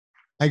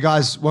Hey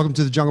guys, welcome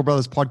to the Jungle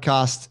Brothers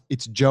podcast.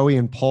 It's Joey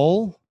and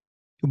Paul.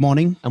 Good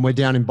morning. And we're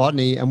down in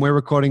Botany and we're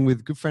recording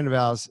with a good friend of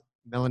ours,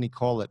 Melanie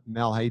Corlett.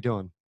 Mel, how you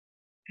doing?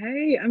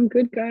 Hey, I'm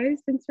good, guys.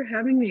 Thanks for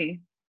having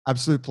me.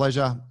 Absolute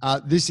pleasure.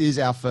 This is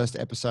our first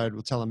episode.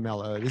 We'll tell them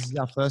Mel. This is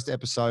our first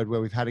episode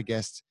where we've had a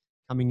guest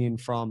coming in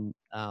from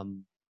the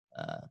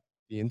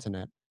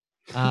internet.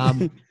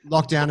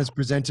 Lockdown has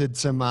presented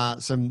some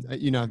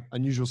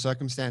unusual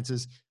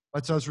circumstances.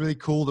 But so it's really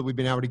cool that we've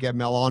been able to get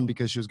Mel on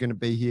because she was going to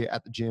be here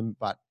at the gym,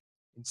 but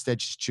instead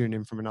she's tuned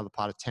in from another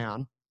part of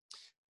town.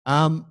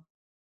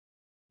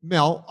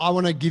 Mel, I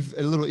want to give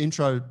a little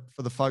intro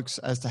for the folks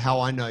as to how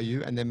I know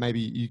you, and then maybe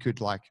you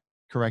could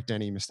correct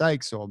any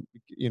mistakes or,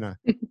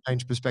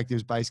 change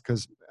perspectives based,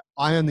 because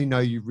I only know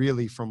you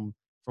really from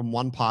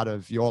one part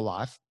of your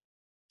life,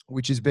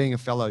 which is being a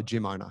fellow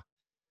gym owner.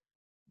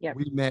 Yep.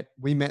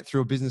 We met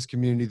through a business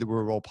community that we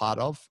were all part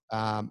of,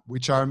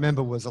 which I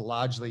remember was a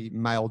largely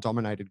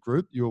male-dominated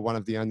group. You were one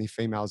of the only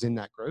females in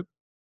that group,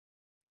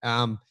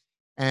 and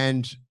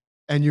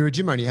you're a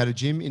gym owner. You had a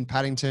gym in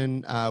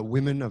Paddington,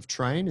 Women of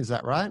Train. Is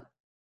that right?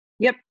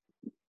 Yep.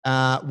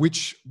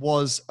 Which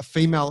was a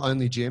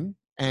female-only gym,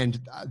 and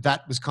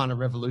that was kind of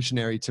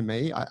revolutionary to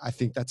me. I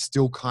think that's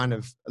still kind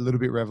of a little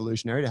bit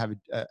revolutionary to have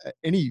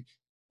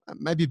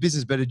maybe a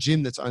business, but a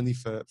gym that's only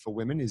for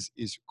women is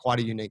quite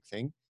a unique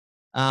thing.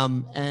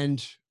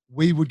 And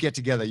we would get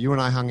together. You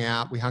and I hung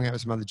out. We hung out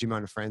with some other gym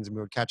owner friends, and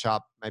we would catch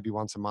up maybe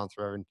once a month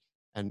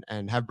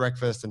and have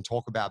breakfast and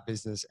talk about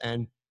business.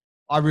 And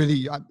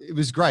it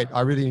was great. I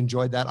really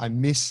enjoyed that. I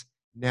miss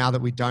now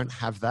that we don't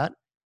have that,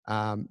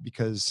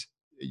 because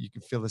you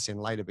can fill this in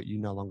later, but you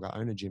no longer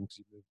own a gym because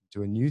you moved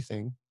to a new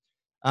thing.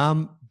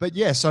 But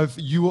yeah, so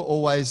you were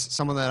always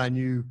someone that I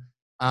knew,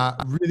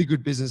 really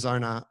good business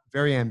owner,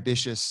 very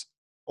ambitious,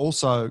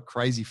 also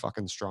crazy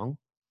fucking strong.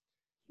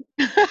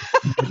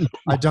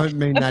 I don't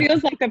mean that. It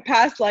feels like a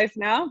past life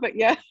now, but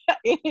yeah,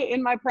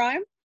 in my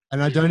prime.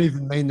 And I don't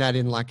even mean that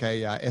in like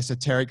a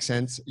esoteric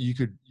sense. You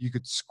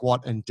could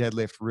squat and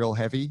deadlift real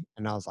heavy,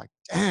 and I was like,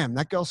 damn,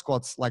 that girl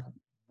squats like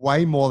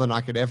way more than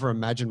I could ever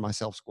imagine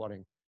myself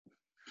squatting.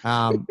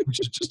 Which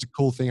is just a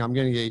cool thing. I'm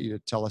going to get you to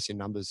tell us your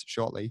numbers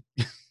shortly,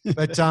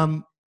 but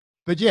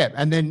yeah.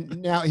 And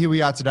then now here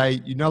we are today.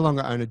 You no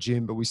longer own a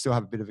gym, but we still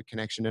have a bit of a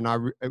connection. And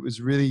I'm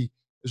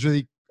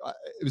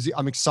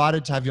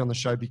excited to have you on the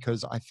show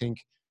because I think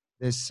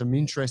there's some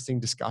interesting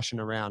discussion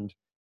around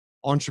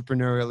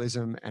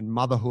entrepreneurialism and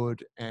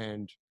motherhood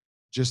and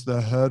just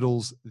the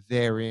hurdles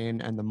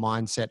therein and the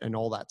mindset and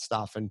all that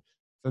stuff. And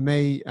for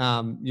me,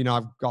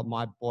 I've got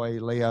my boy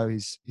Leo.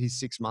 He's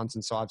 6 months,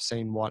 and so I've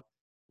seen what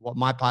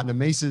my partner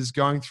Misa's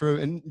going through.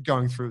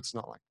 It's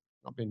not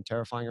been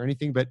terrifying or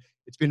anything, but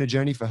it's been a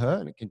journey for her,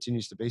 and it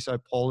continues to be. So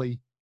Paulie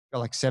got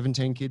like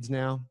 17 kids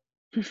now.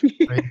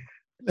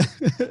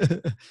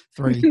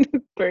 Three.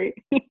 But,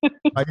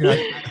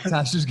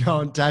 Tasha's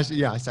going. Tasha,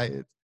 yeah, I say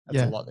it.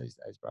 That's a lot these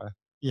days, bro.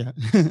 Yeah.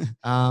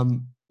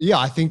 Yeah,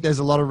 I think there's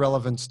a lot of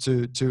relevance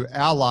to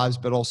our lives,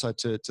 but also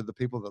to the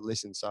people that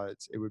listen. So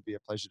it would be a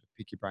pleasure to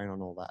pick your brain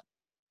on all that.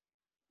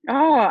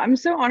 Oh, I'm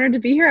so honored to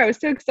be here. I was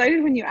so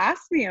excited when you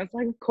asked me. I was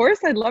like, of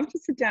course, I'd love to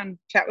sit down and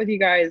chat with you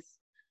guys. It's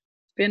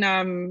been,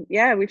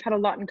 we've had a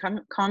lot in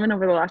common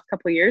over the last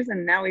couple of years,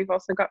 and now we've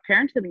also got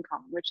parenthood in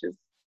common, which is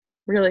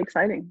really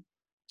exciting.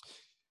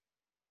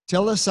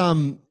 Tell us,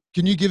 can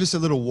you give us a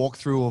little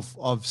walkthrough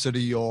of sort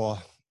of your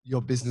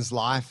business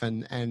life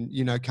and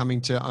coming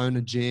to own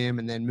a gym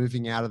and then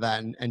moving out of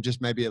that and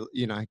just maybe,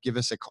 give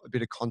us a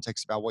bit of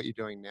context about what you're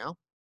doing now?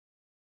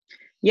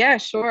 Yeah,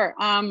 sure.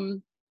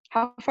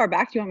 How far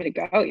back do you want me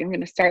to go? You're going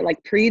to start like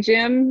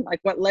pre-gym, like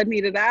what led me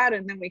to that,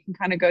 and then we can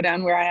kind of go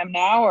down where I am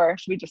now, or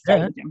should we just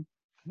start at the gym?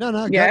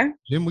 No. Yeah.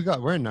 Gym,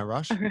 we're in no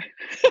rush. Okay.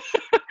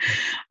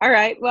 All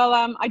right. Well,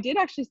 I did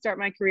actually start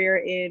my career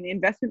in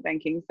investment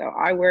banking. So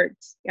I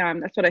worked,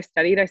 that's what I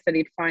studied. I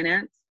studied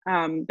finance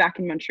back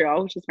in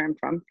Montreal, which is where I'm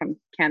from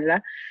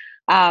Canada.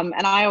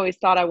 And I always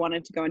thought I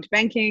wanted to go into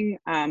banking.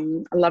 I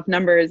love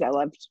numbers. I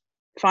loved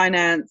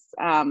finance.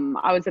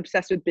 I was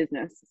obsessed with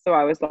business. So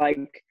I was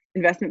like,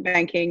 investment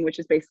banking, which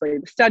is basically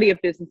the study of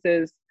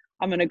businesses.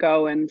 I'm going to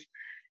go and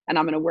I'm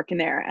going to work in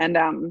there. And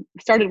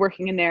started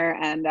working in there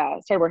and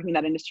started working in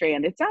that industry.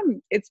 And it's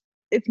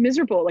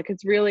miserable. Like it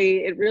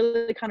really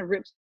kind of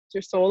rips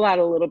your soul out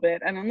a little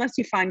bit. And unless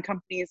you find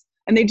companies,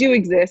 and they do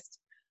exist,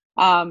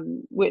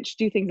 which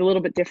do things a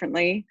little bit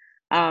differently,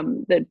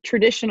 the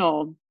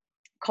traditional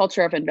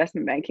culture of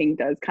investment banking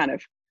does kind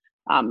of,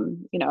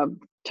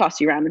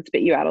 toss you around and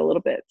spit you out a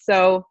little bit.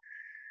 So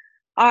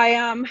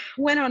I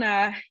went on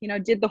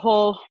did the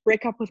whole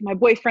breakup with my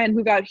boyfriend,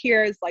 moved out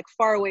here as like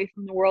far away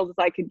from the world as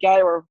I could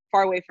get, or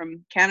far away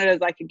from Canada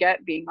as I could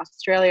get, being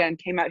Australia, and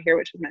came out here,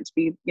 which was meant to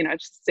be,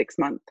 just a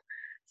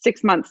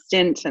 6-month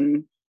stint,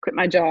 and quit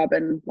my job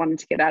and wanted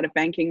to get out of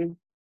banking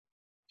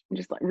and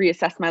just like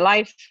reassess my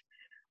life.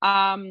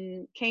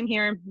 Came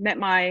here, met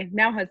my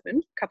now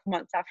husband a couple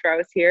months after I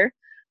was here.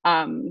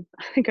 I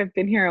think I've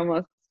been here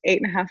almost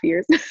 8.5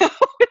 years now,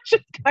 which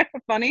is kind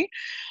of funny.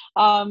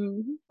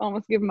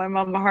 Almost giving my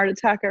mom a heart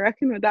attack, I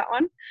reckon, with that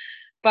one.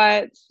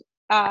 But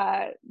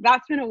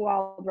that's been a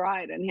wild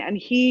ride. And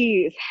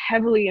he is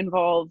heavily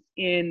involved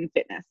in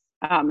fitness.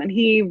 And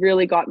he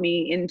really got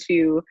me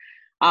into,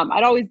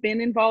 I'd always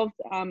been involved,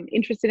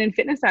 interested in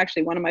fitness.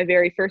 Actually, one of my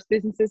very first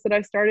businesses that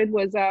I started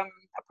was a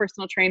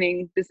personal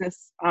training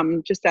business,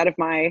 just out of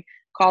my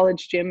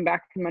college gym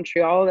back in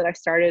Montreal that I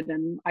started.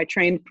 And I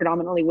trained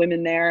predominantly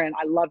women there, and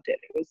I loved it.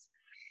 It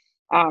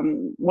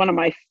was one of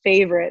my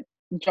favorite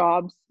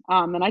jobs.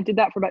 And I did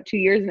that for about 2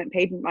 years, and it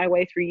paid my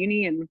way through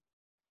uni, and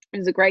it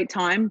was a great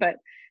time. But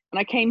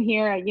when I came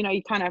here,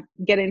 you kind of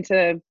get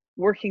into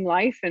working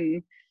life,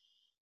 and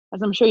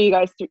as I'm sure you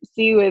guys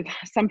see with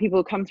some people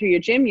who come through your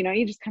gym,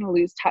 you just kind of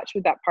lose touch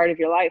with that part of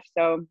your life.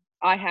 So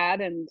I had,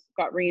 and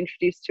got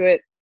reintroduced to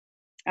it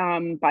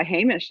by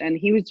Hamish, and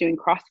he was doing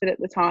CrossFit at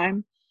the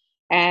time.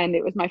 And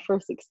it was my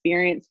first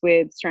experience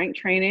with strength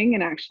training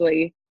and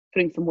actually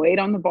putting some weight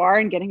on the bar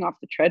and getting off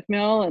the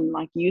treadmill and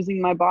like using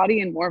my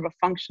body in more of a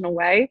functional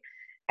way.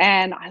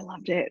 And I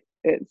loved it.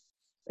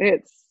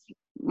 It's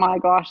my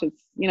gosh,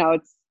 it's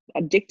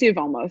addictive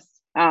almost.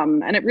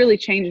 And it really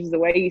changes the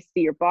way you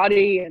see your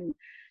body and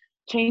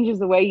changes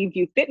the way you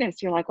view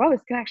fitness. You're like, well,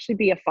 this can actually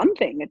be a fun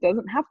thing. It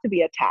doesn't have to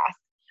be a task.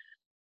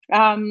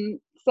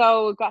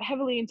 So got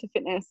heavily into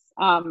fitness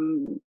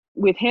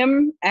with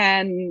him.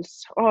 And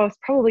it's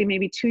probably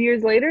maybe 2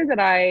 years later that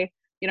I,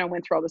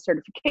 went through all the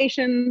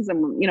certifications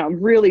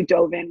and, really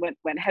dove in,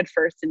 went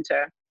headfirst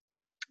into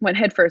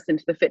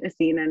the fitness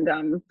scene.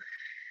 And,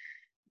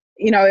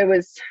 it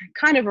was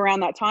kind of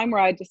around that time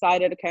where I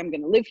decided, okay, I'm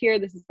going to live here.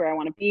 This is where I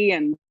want to be.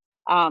 And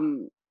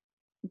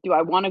do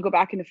I want to go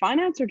back into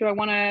finance, or do I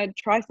want to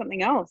try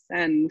something else?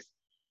 And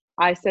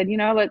I said,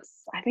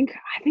 I think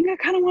I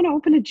kind of want to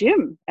open a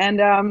gym.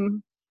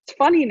 And it's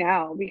funny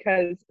now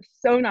because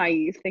so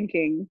naive,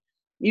 thinking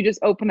you just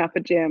open up a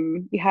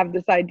gym, you have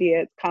this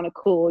idea, it's kind of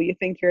cool, you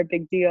think you're a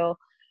big deal,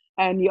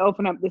 and you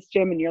open up this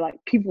gym and you're like,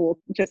 people will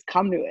just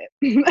come to it.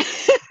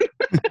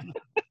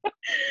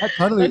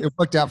 It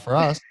worked out for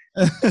us.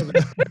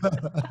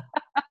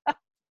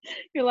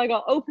 You're like,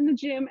 I'll open the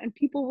gym and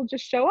people will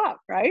just show up,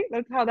 right?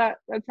 That's how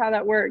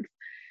that works.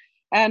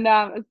 And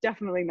it's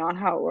definitely not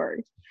how it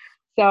works.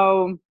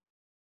 So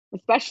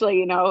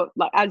especially,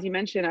 like, as you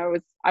mentioned,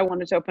 I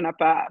wanted to open up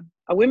a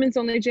women's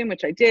only gym,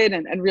 which I did,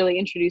 and really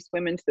introduce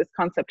women to this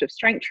concept of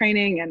strength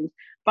training and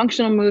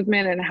functional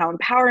movement and how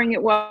empowering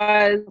it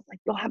was. Like,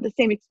 you'll have the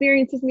same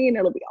experience as me and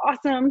it'll be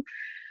awesome.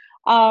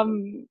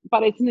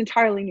 But it's an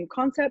entirely new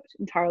concept,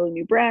 entirely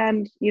new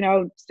brand,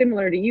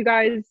 similar to you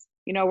guys.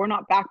 We're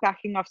not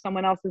backpacking off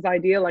someone else's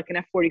idea like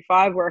an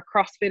F45 or a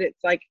CrossFit.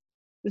 It's like,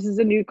 this is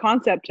a new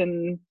concept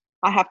and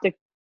I have to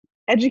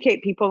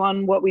educate people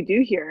on what we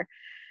do here.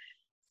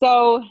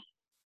 So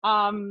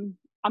I'm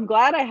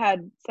glad I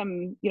had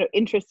some,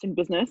 interest in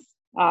business.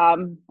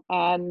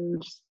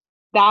 And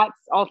that's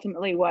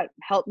ultimately what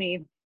helped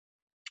me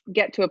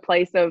get to a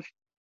place of,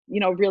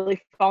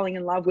 really falling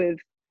in love with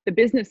the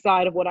business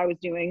side of what I was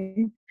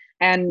doing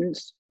and,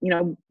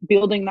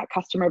 building that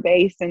customer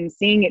base and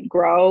seeing it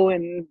grow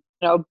and,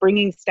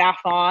 bringing staff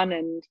on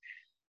and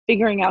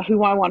figuring out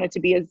who I wanted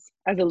to be as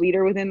a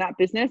leader within that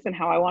business and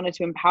how I wanted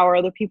to empower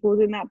other people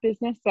within that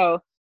business. So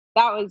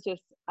that was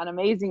just an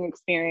amazing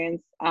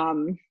experience.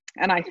 And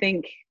I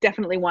think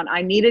definitely one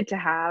I needed to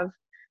have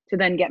to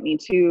then get me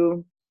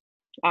to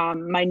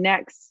my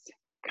next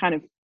kind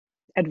of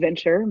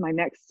adventure, my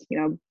next,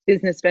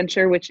 business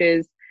venture, which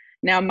is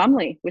now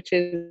Mumly, which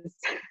is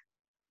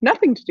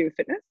nothing to do with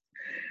fitness,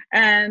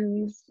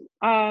 and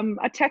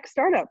a tech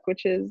startup,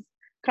 which is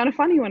kind of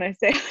funny when I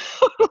say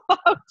out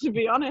loud, to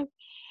be honest.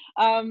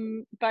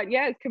 But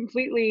yeah, it's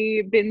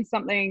completely been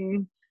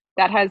something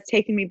that has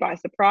taken me by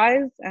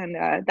surprise. And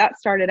that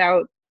started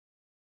out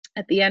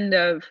at the end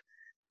of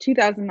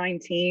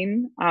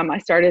 2019. I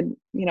started,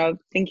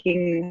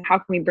 thinking, how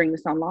can we bring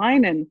this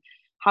online and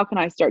how can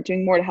I start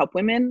doing more to help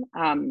women?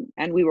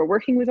 And we were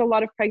working with a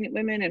lot of pregnant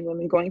women and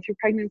women going through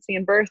pregnancy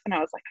and birth. And I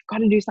was like, I've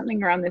got to do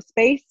something around this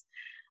space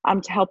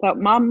to help out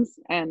moms,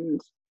 and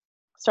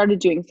started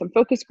doing some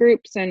focus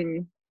groups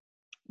and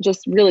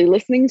just really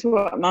listening to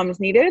what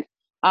moms needed.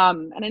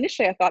 And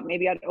initially I thought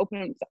maybe I'd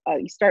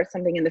start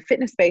something in the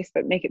fitness space,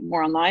 but make it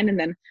more online. And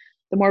then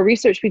the more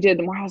research we did,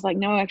 the more I was like,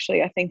 no,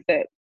 actually, I think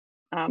that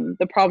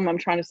the problem I'm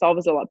trying to solve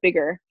is a lot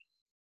bigger.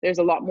 There's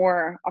a lot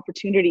more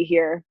opportunity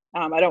here.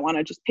 I don't want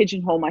to just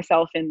pigeonhole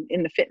myself in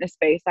the fitness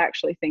space. I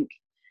actually think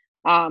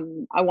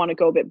I want to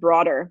go a bit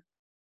broader.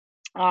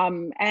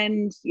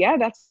 And yeah,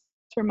 that's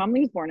where Mumly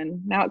was born.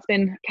 And now I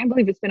can't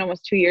believe it's been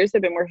almost 2 years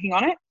I've been working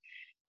on it.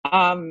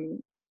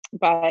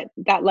 But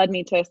that led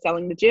me to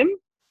selling the gym,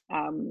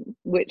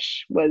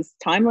 which was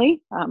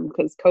timely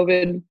because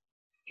COVID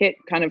hit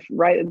kind of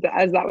right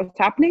as that was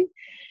happening.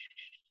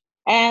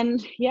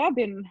 And yeah, I've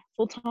been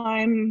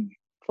full-time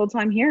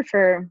here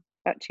for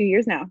about 2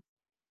 years now.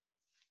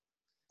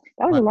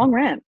 That was a long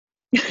rant.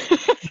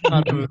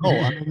 Not at all.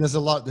 I mean, there's a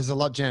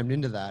lot jammed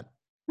into that.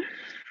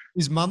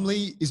 Is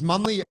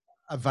Mumly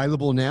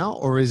available now,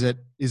 or is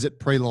it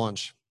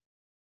pre-launch?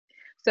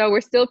 So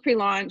we're still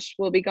pre-launch.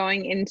 We'll be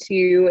going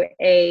into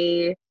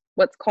a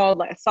what's called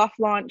like a soft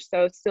launch.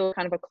 So still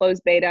kind of a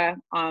closed beta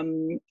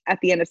at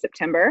the end of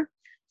September.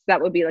 So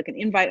that would be like an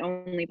invite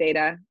only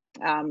beta.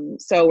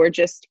 So we're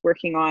just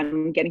working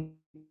on getting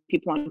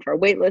people onto our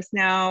wait list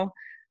now,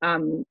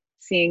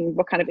 seeing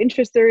what kind of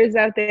interest there is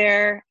out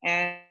there.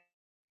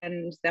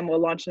 And then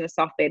we'll launch in a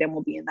soft beta, and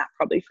we'll be in that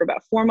probably for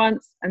about 4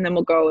 months. And then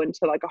we'll go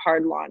into like a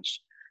hard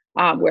launch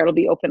where it'll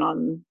be open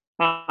on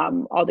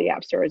all the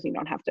app stores. You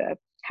don't have to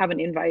have an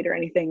invite or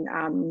anything.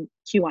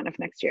 Q1 of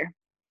next year.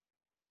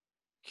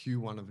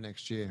 Q1 of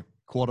next year,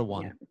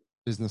 Q1, yeah.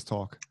 Business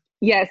talk.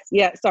 Yes.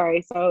 Yeah.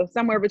 Sorry. So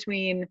somewhere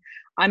between,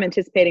 I'm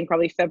anticipating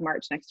probably Feb,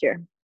 March next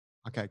year.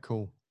 Okay,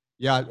 cool.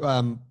 Yeah.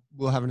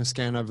 We're having a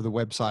scan over the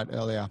website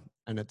earlier,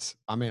 and it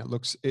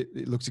looks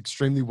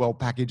extremely well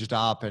packaged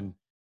up, and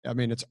I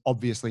mean, it's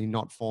obviously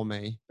not for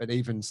me, but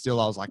even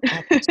still, I was like,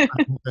 oh, that's kind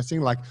of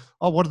interesting. Like,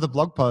 oh, what are the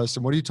blog posts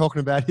and what are you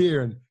talking about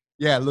here? And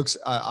yeah, it looks,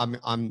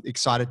 I'm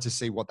excited to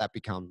see what that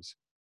becomes.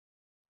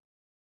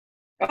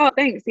 Oh,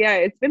 thanks. Yeah.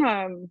 It's been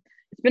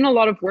a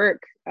lot of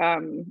work.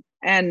 And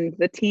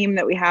the team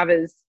that we have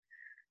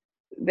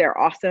they're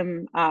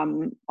awesome.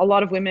 A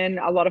lot of women,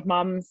 a lot of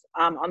moms,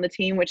 on the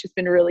team, which has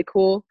been really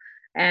cool.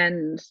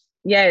 And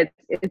yeah,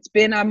 it's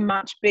been a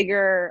much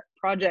bigger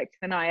project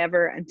than I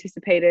ever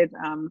anticipated.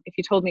 If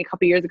you told me a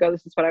couple of years ago,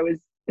 this is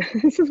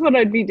what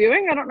I'd be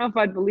doing, I don't know if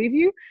I'd believe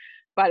you,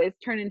 but it's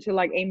turned into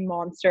like a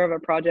monster of a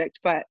project.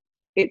 But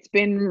it's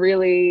been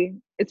really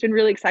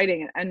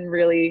exciting and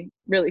really,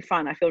 really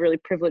fun. I feel really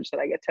privileged that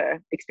I get to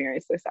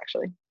experience this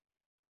actually.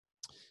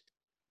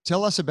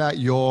 Tell us about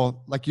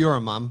you're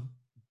a mum.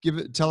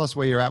 Tell us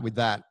where you're at with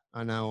that.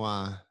 I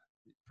know,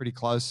 pretty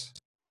close.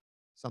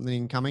 Something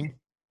incoming?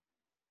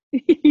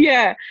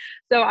 Yeah.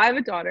 So I have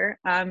a daughter,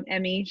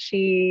 Emmy.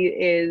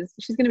 She's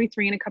going to be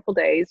 3 in a couple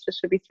days. Just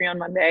should be 3 on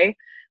Monday,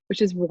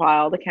 which is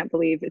wild. I can't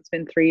believe it's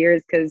been 3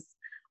 years, because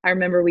I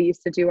remember we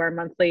used to do our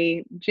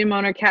monthly gym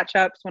owner catch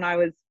ups when I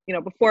was,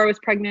 before I was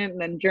pregnant,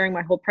 and then during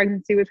my whole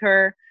pregnancy with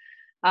her.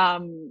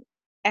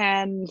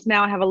 And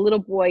now I have a little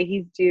boy.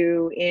 He's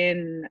due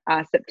in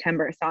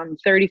September. So I'm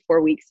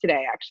 34 weeks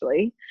today,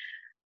 actually.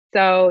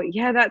 So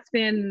yeah, it's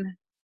been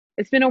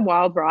a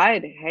wild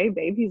ride. Hey,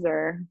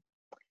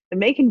 the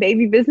making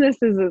baby business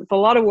it's a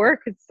lot of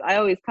work. I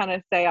always kind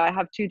of say I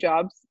have 2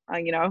 jobs,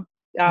 2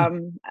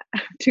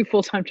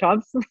 full-time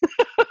jobs.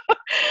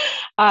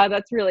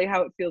 That's really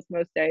how it feels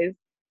most days.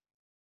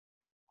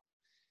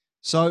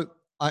 So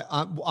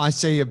I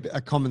see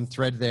a common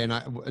thread there,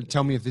 and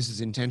tell me if this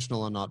is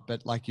intentional or not,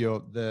 but like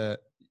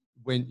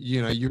when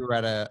you were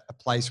at a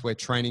place where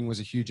training was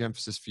a huge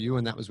emphasis for you,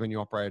 and that was when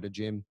you operated a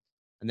gym.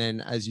 And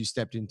then as you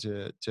stepped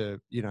into the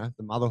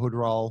motherhood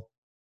role,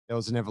 there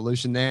was an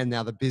evolution there. And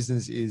now the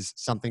business is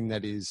something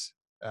that is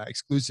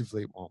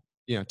exclusively,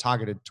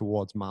 targeted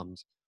towards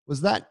mums.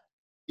 Was that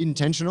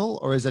intentional,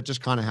 or is that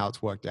just kind of how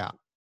it's worked out?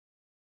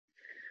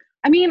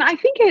 I mean, I do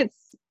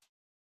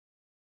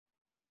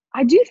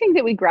think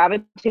that we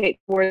gravitate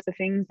towards the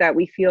things that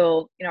we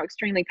feel,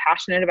 extremely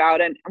passionate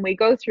about. And we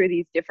go through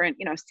these different,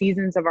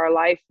 seasons of our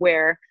life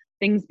where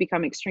things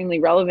become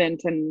extremely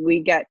relevant, and we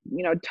get,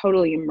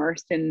 totally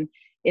immersed in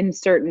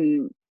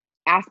certain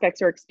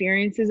aspects or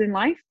experiences in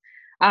life.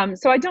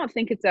 So I don't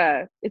think it's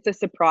a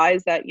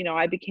surprise that,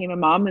 I became a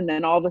mom, and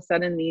then all of a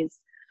sudden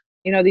these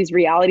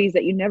realities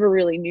that you never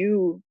really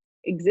knew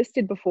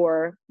existed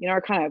before,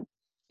 are kind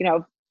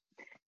of,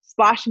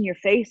 splash in your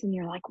face, and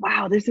you're like,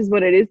 wow, this is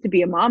what it is to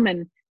be a mom.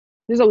 And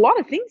there's a lot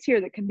of things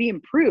here that can be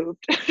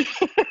improved.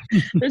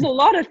 There's a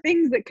lot of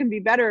things that can be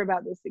better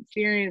about this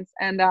experience.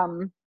 And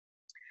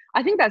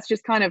I think that's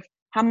just kind of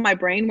how my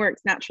brain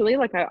works naturally.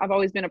 Like I've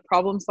always been a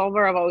problem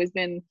solver. I've always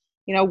been,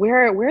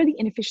 where are the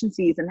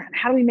inefficiencies, and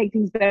how do we make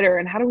things better,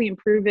 and how do we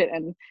improve it?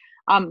 And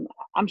I'm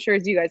sure,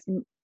 as you guys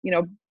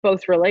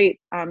both relate,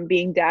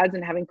 being dads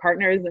and having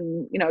partners,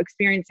 and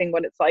experiencing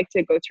what it's like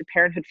to go through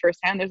parenthood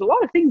firsthand, there's a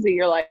lot of things that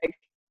you're like,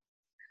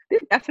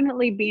 this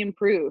definitely be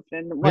improved,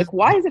 and like,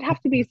 why does it have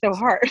to be so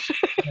hard?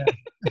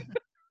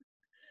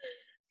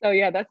 So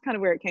yeah, that's kind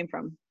of where it came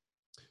from.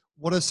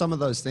 What are some of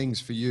those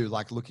things for you,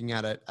 like looking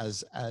at it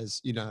as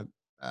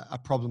a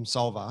problem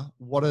solver?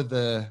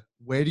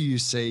 Where do you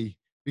see,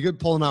 because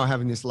Paul and I were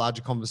having this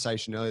larger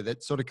conversation earlier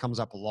that sort of comes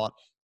up a lot,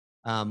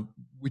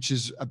 which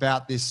is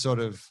about this sort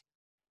of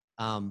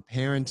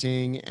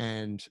parenting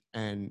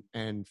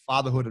and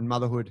fatherhood and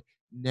motherhood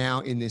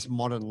now in this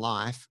modern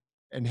life,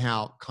 and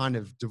how kind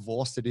of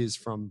divorced it is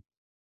from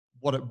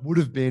what it would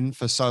have been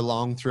for so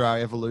long through our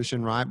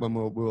evolution, right? When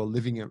we were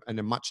living in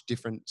a much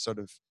different sort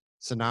of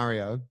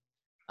scenario.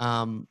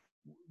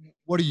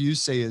 What do you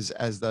see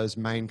as those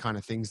main kind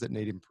of things that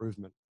need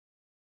improvement?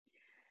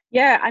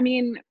 Yeah, I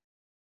mean,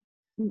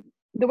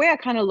 the way I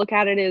kind of look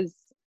at it is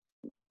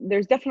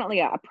there's definitely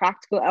a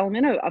practical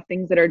element of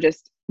things that are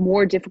just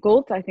more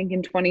difficult. I think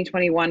in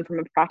 2021, from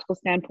a practical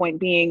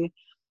standpoint, being,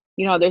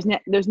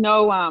 there's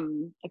no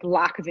like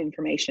lack of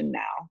information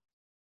now.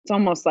 It's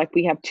almost like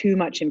we have too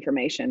much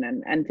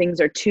information, and things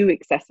are too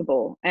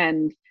accessible.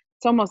 And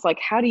it's almost like,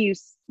 how do you,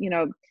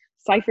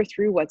 cipher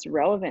through what's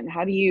relevant?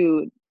 How do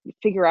you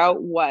figure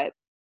out what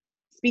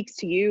speaks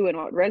to you and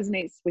what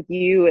resonates with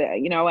you,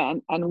 you know,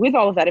 and with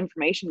all of that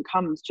information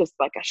comes just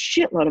like a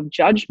shitload of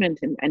judgment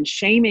and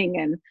shaming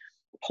and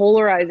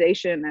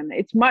polarization. And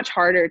it's much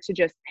harder to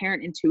just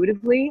parent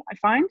intuitively, I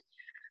find.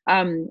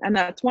 And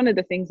that's one of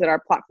the things that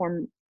our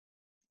platform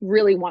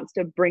really wants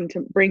to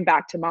bring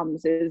back to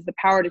moms, is the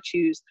power to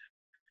choose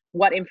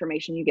what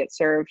information you get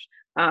served.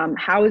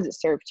 How is it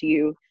served to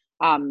you?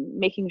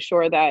 Making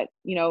sure that,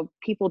 you know,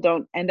 people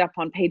don't end up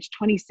on page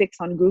 26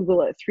 on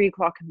Google at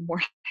 3:00 in the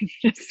morning,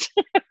 just,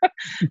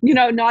 you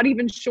know, not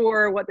even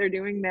sure what they're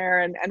doing there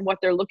and what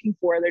they're looking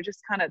for. They're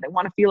just they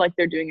want to feel like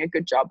they're doing a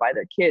good job by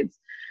their kids.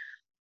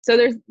 So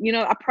there's, you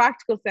know, a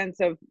practical sense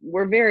of,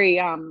 we're very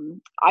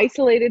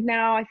isolated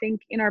now, I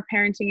think, in our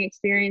parenting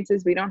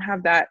experiences. We don't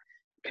have that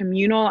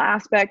communal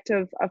aspect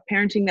of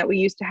parenting that we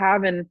used to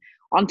have. And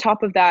on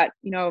top of that,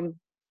 you know,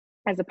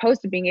 as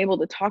opposed to being able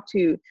to talk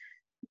to,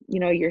 you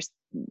know,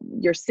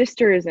 your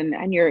sisters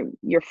and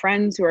your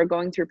friends who are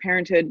going through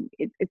parenthood,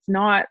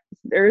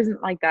 there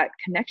isn't like that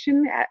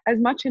connection as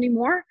much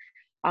anymore.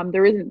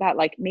 There isn't that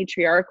like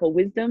matriarchal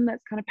wisdom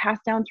that's kind of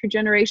passed down through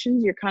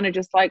generations. You're kind of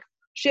just like,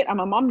 shit, I'm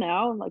a mom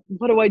now. Like,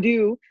 what do I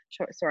do?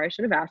 Sorry, I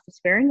should have asked. Is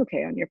swearing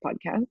okay on your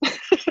podcast?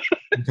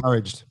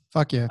 Encouraged.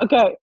 Fuck yeah.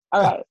 Okay.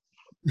 All right.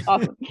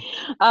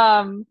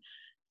 Awesome.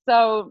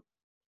 So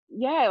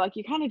yeah, like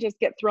you kind of just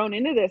get thrown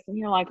into this and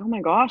you're like, oh my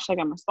gosh, like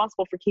I'm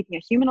responsible for keeping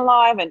a human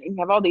alive. And you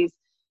have all these,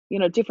 you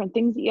know, different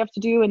things that you have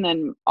to do. And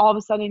then all of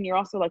a sudden you're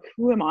also like,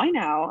 who am I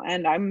now?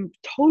 And I'm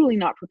totally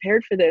not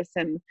prepared for this.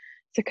 And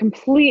it's a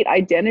complete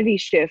identity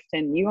shift.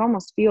 And you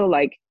almost feel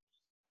like,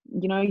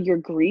 you know, you're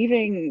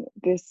grieving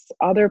this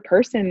other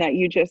person that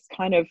you just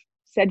kind of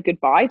said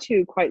goodbye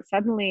to quite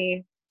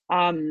suddenly.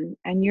 And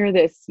you're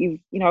this, you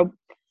know,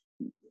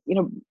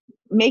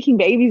 making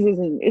babies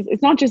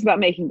it's not just about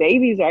making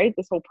babies, right?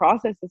 This whole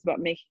process is about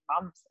making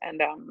moms,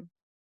 and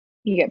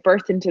you get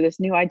birthed into this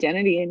new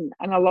identity, and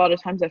a lot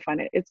of times I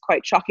find it's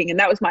quite shocking, and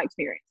that was my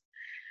experience.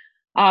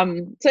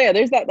 So yeah,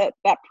 there's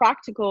that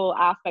practical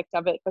aspect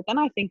of it, but then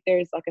I think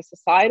there's like a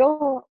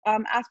societal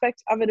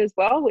aspect of it as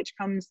well, which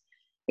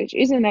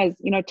isn't as,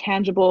 you know,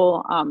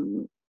 tangible,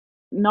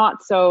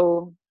 not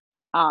so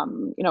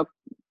you know,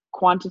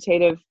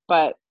 quantitative,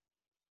 but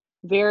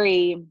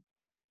very,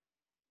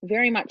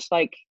 very much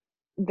like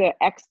the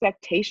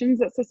expectations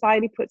that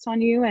society puts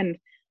on you and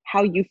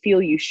how you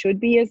feel you should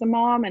be as a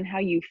mom, and how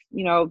you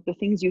know, the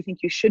things you think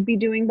you should be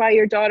doing by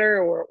your daughter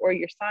or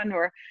your son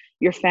or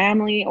your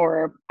family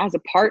or as a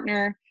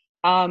partner.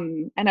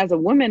 And as a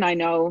woman, I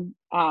know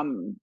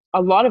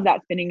a lot of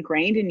that's been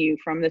ingrained in you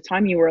from the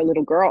time you were a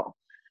little girl.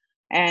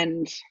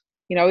 And,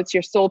 you know, it's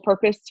your sole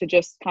purpose to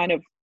just kind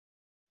of,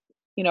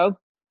 you know,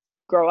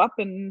 grow up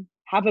and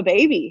have a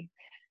baby.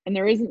 And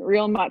there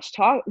isn't much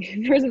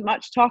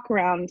talk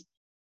around,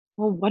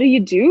 well, what do you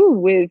do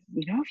with,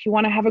 you know, if you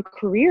want to have a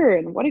career,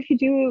 and what do you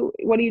do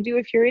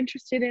if you're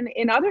interested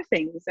in other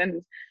things?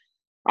 And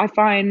I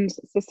find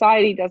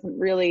society doesn't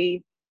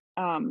really,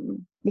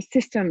 the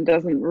system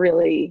doesn't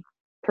really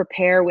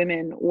prepare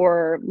women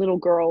or little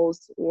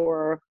girls,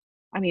 or,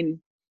 I mean,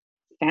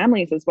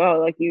 families as well,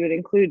 like you would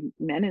include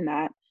men in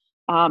that,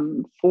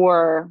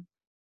 for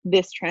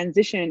this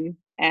transition.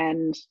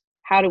 And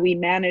how do we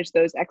manage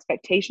those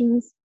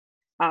expectations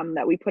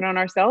that we put on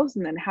ourselves,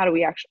 and then how do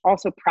we actually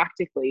also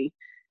practically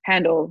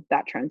handle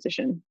that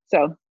transition?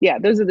 So yeah,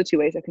 those are the two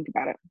ways I think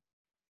about it.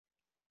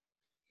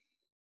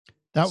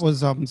 That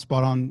was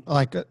spot on.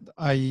 Like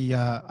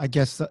I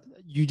guess that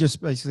you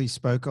just basically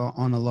spoke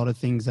on a lot of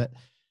things that,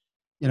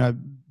 you know,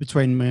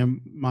 between me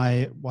and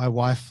my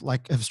wife,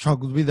 like, have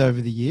struggled with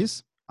over the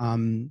years.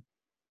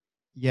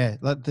 Yeah,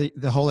 like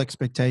the whole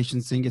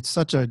expectations thing, it's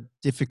such a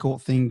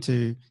difficult thing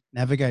to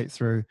navigate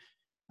through.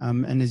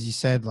 And as you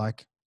said,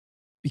 like,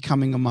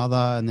 becoming a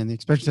mother, and then the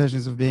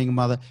expectations of being a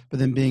mother, but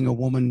then being a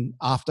woman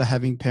after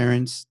having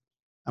parents,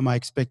 am I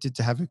expected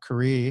to have a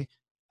career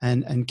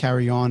and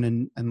carry on?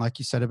 And like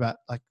you said about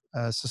like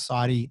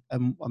society,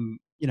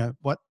 you know,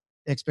 what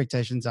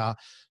expectations are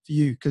for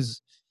you.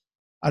 Cause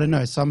I don't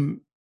know,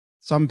 some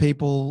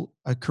people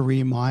are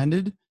career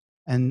minded,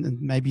 and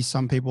maybe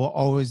some people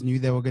always knew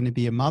they were going to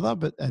be a mother,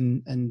 but,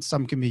 and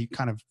some can be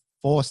kind of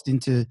forced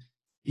into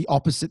the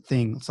opposite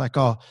thing. It's like,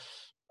 oh,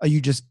 are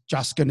you just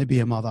going to be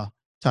a mother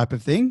type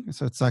of thing?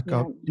 So it's like,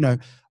 you know,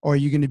 or are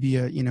you going to be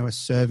a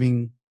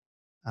serving,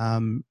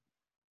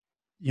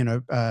 you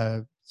know,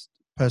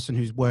 person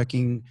who's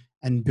working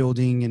and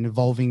building and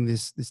evolving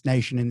this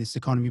nation and this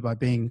economy by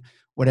being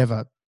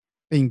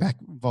back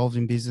involved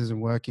in business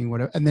and working,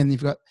 whatever. And then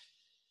you've got,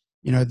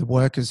 you know, the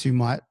workers who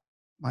might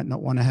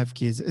not want to have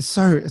kids. It's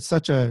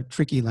such a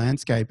tricky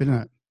landscape, isn't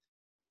it?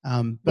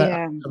 But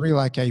yeah. I really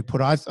like how you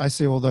put it. I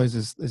see all those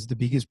as the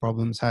biggest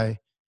problems. Hey,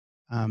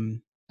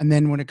 and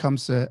then when it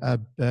comes to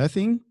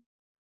birthing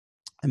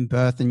and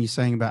birth, and you're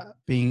saying about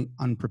being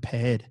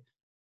unprepared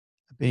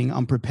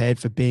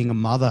for being a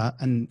mother,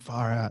 and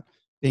far out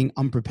being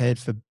unprepared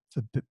for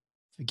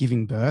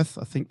giving birth.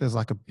 I think there's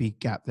like a big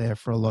gap there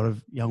for a lot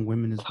of young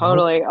women as well.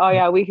 Totally. Oh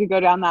yeah, we could go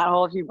down that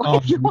hole if you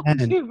want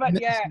to, but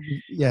yeah.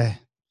 Yeah.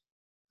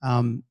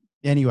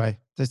 Anyway,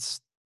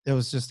 there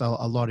was just a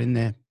lot in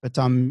there. But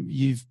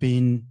you've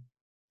been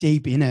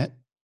deep in it,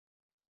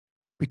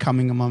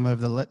 becoming a mum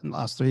over the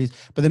last 3 years.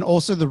 But then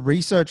also the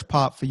research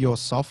part for your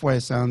software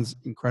sounds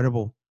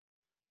incredible.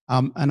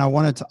 And I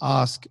wanted to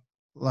ask,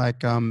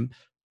 like,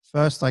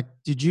 first, like,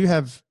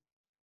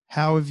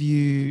 how have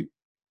you've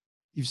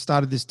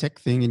started this tech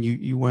thing and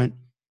you weren't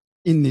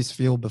in this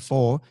field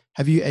before.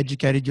 Have you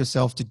educated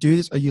yourself to do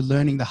this? Are you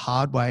learning the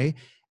hard way?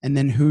 And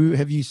then who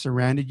have you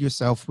surrounded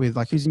yourself with?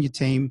 Like, who's in your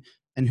team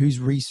and who's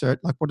research?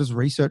 Like, what does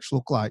research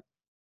look like?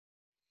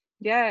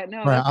 Yeah,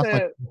 no, Right, I ask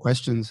like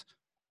questions.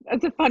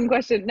 That's a fun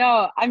question.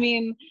 No, I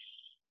mean,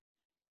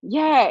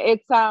 yeah,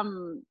 it's I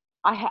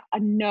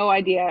had no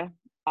idea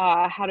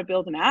how to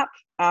build an app.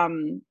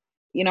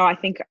 I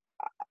think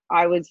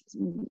I was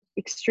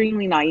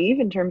extremely naive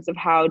in terms of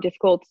how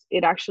difficult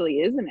it actually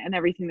is, and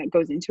everything that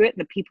goes into it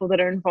and the people that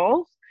are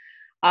involved.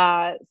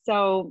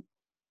 So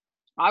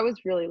I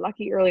was really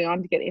lucky early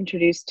on to get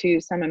introduced to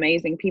some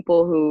amazing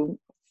people who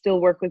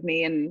still work with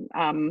me, and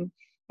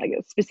like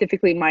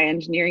specifically my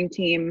engineering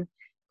team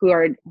who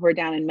are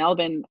down in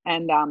Melbourne,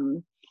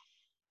 and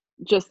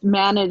just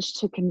managed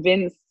to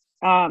convince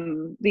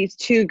these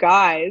two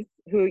guys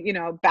who,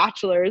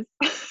 bachelors,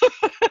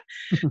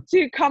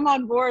 to come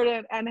on board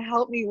and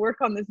help me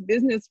work on this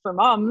business for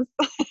moms.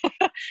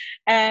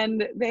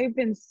 And they've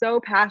been so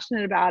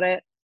passionate about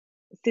it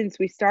since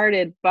we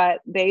started,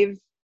 but they've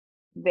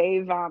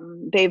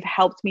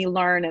helped me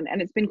learn,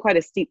 and it's been quite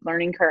a steep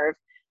learning curve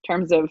in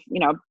terms of,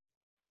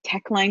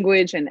 tech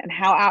language and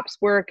how apps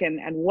work, and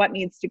what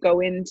needs to go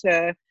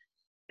into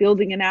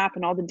building an app,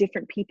 and all the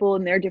different people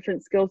and their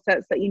different skill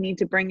sets that you need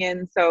to bring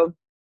in. So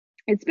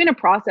it's been a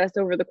process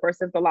over the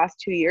course of the last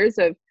 2 years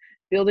of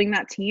building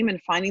that team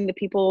and finding the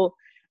people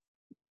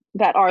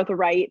that are the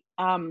right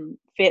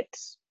fit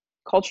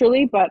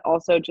culturally, but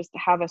also just to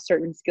have a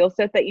certain skill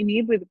set that you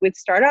need with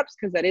startups,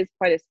 because that is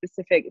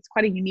it's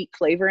quite a unique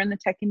flavor in the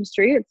tech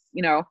industry. It's,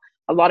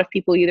 a lot of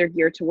people either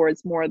gear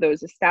towards more of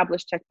those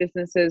established tech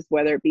businesses,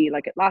 whether it be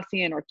like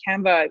Atlassian or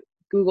Canva,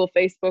 Google,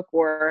 Facebook,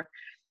 or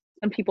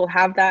some people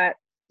have that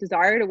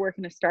desire to work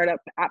in a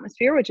startup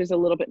atmosphere, which is a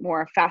little bit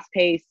more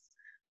fast-paced,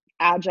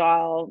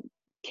 agile,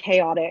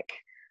 chaotic,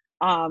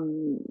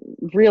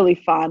 really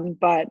fun,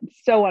 but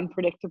so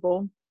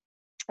unpredictable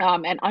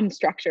and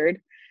unstructured.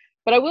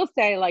 But I will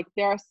say, like,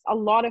 there are a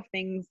lot of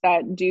things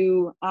that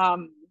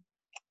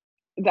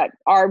that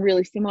are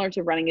really similar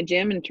to running a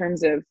gym in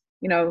terms of,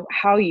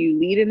 how you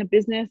lead in a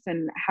business,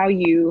 and how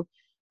you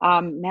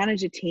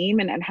manage a team,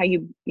 and how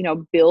you,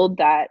 build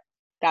that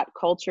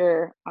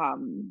culture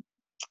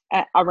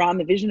around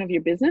the vision of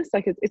your business.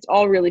 Like, it's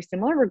all really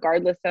similar,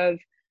 regardless of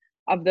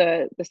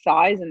the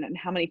size and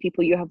how many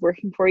people you have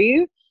working for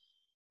you.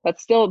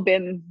 That's still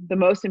been the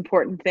most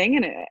important thing,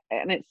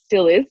 and it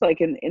still is, like,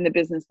 in the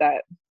business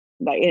that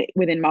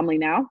within Mumly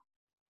now.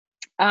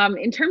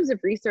 In terms of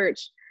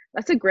research,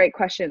 that's a great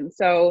question.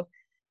 So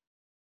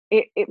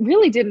it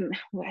really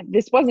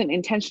this wasn't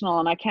intentional,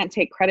 and I can't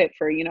take credit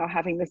for,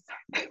 having this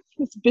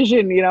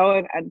vision,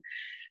 and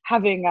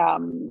having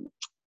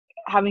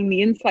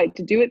the insight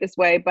to do it this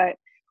way. But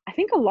I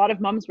think a lot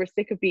of mums were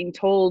sick of being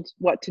told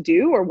what to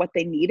do or what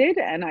they needed.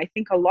 And I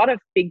think a lot of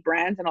big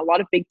brands and a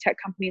lot of big tech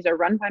companies are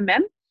run by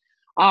men.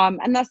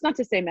 And that's not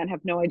to say men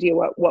have no idea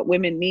what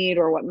women need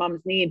or what mums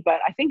need, but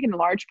I think in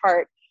large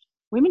part,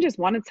 women just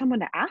wanted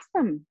someone to ask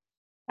them,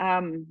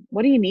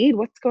 what do you need?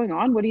 What's going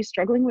on? What are you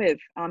struggling with?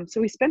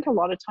 So we spent a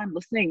lot of time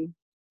listening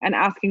and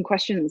asking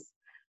questions,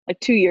 like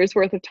 2 years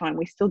worth of time.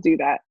 We still do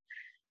that.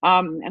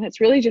 And it's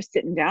really just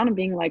sitting down and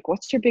being like,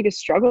 what's your biggest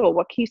struggle?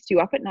 What keeps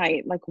you up at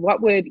night? Like,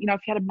 what would, if you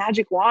had a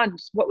magic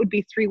wand, what would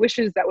be 3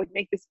 wishes that would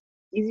make this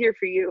easier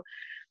for you?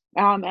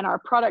 And our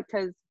product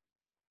has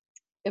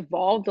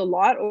evolved a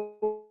lot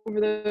over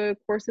the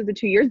course of the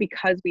 2 years,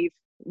 because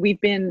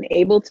we've been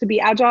able to be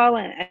agile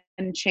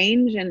and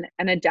change and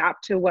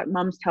adapt to what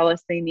mums tell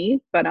us they need.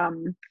 But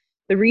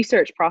the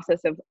research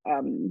process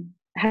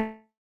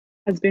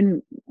has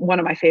been one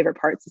of my favorite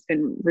parts. It's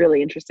been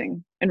really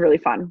interesting and really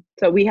fun.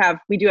 So we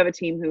do have a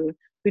team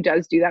who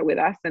does do that with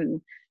us,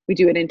 and we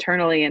do it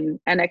internally and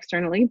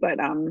externally. But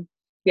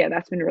yeah,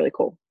 that's been really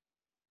cool.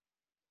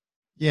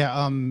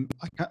 Yeah,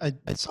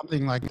 it's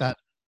something like that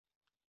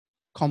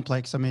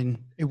complex. I mean,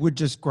 it would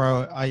just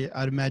grow.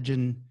 I'd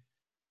imagine.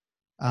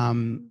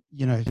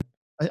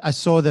 I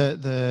saw the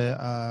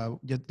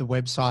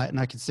website, and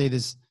I could see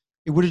this.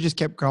 It would have just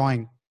kept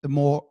growing. The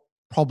more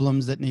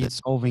problems that need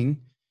solving,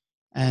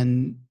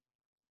 and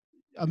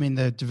I mean,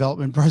 the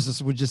development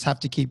process would just have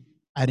to keep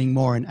adding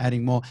more and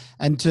adding more.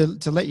 And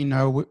to let you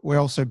know, we're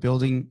also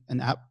building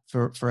an app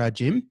for our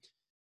gym.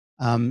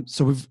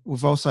 So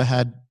we've also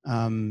had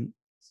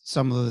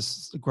some of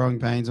the growing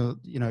pains, or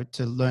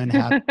to learn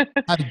how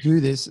to do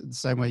this the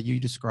same way you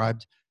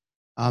described.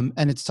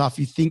 And it's tough.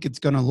 You think it's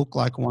going to look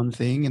like one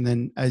thing, and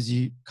then as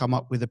you come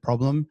up with a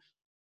problem,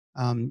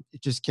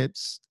 it just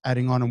keeps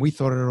adding on. And we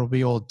thought it'll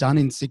be all done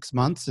in 6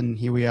 months, and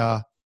here we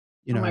are,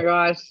 oh my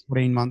gosh,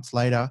 14 months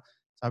later,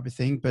 type of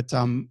thing. But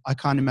I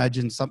can't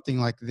imagine something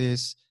like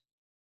this.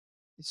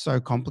 It's so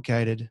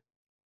complicated.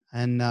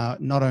 and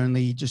not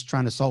only just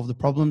trying to solve the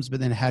problems, but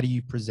then how do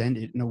you present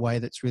it in a way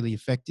that's really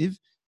effective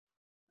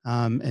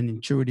and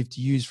intuitive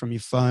to use from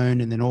your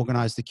phone, and then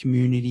organize the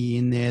community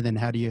in there. Then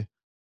how do you,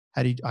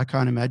 I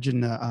can't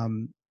imagine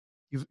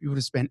you would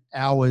have spent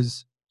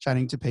hours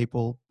chatting to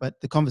people, but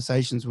the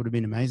conversations would have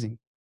been amazing.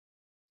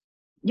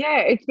 Yeah,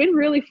 it's been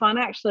really fun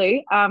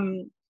actually.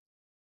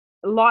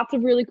 Lots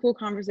of really cool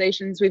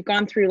conversations. We've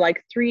gone through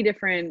like 3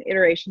 different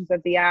iterations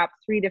of the app,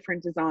 3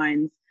 different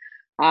designs,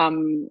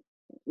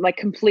 like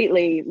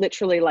completely,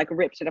 literally like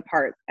ripped it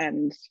apart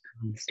and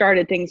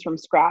started things from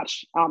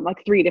scratch,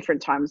 like 3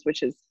 different times,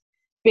 which has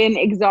been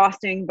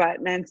exhausting,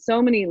 but man,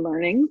 so many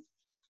learnings.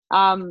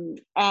 And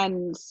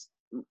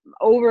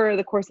over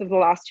the course of the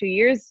last 2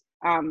 years,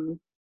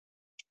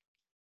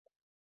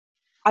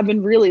 I've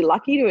been really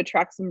lucky to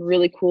attract some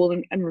really cool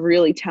and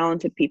really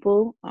talented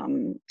people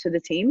to the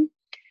team.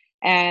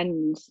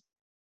 And,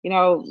 you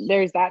know,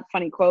 there's that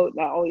funny quote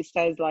that always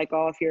says like,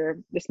 oh, if you're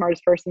the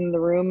smartest person in the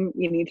room,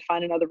 you need to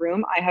find another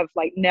room. I have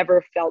like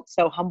never felt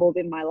so humbled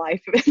in my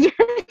life in terms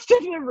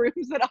of the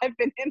rooms that I've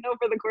been in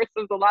over the course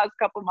of the last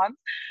couple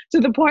months, to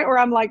the point where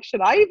I'm like,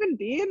 should I even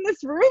be in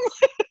this room?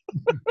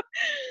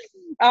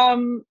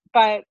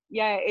 But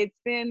yeah, it's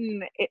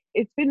been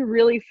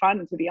really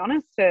fun, to be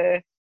honest,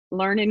 to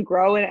learn and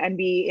grow and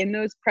be in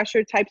those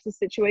pressure types of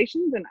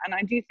situations. And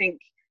I do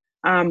think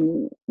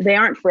they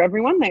aren't for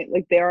everyone.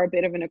 They are a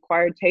bit of an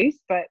acquired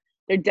taste, but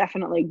they're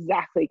definitely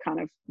exactly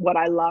kind of what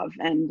I love.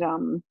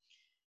 And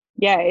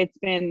yeah, it's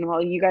been,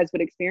 well, you guys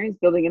would experience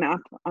building an app.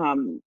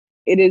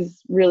 It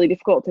is really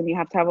difficult, and you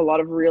have to have a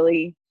lot of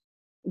really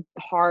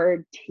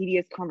hard,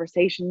 tedious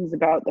conversations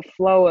about the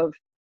flow of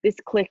this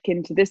click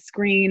into this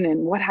screen and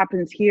what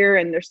happens here.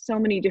 And there's so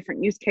many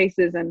different use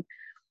cases. And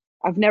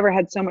I've never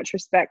had so much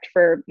respect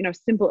for, you know,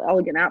 simple,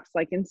 elegant apps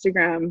like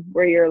Instagram,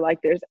 where you're like,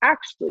 there's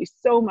actually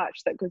so much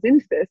that goes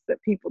into this that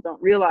people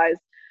don't realize.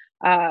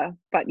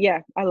 But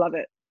yeah, I love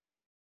it.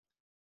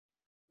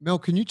 Mel,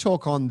 can you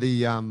talk on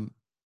the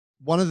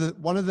one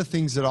of the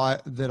things that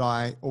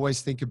I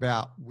always think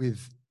about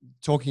with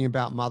talking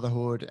about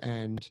motherhood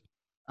and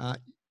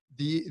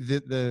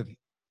the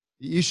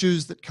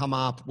issues that come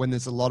up when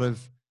there's a lot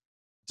of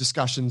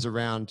discussions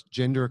around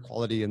gender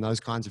equality and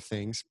those kinds of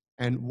things.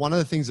 And one of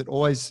the things that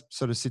always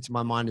sort of sits in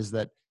my mind is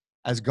that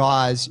as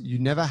guys, you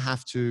never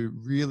have to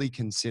really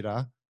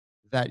consider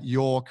that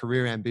your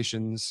career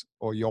ambitions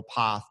or your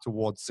path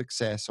towards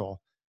success or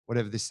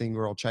whatever this thing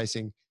we're all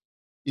chasing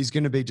is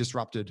going to be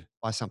disrupted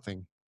by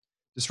something,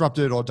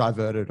 disrupted or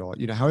diverted, or,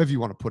 you know, however you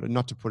want to put it,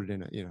 not to put it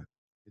in a, you know,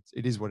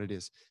 it is what it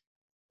is.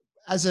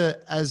 As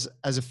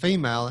a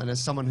female and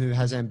as someone who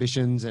has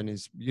ambitions and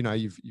is, you know,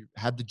 you've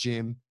had the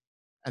gym,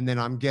 and then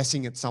I'm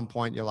guessing at some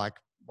point you're like,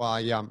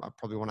 well, yeah, I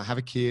probably want to have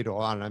a kid,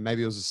 or I don't know,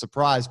 maybe it was a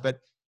surprise, but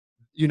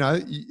you know,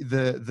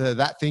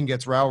 that thing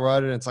gets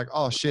railroaded and it's like,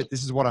 oh shit,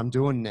 this is what I'm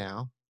doing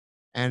now.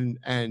 And,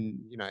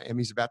 you know,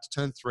 Emmy's about to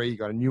turn 3, you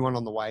got a new one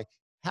on the way.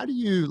 How do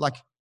you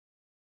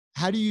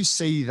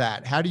see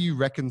that? How do you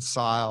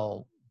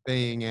reconcile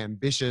being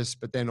ambitious,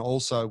 but then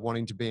also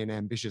wanting to be an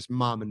ambitious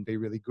mum and be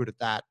really good at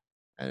that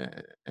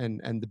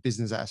and the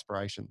business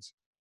aspirations?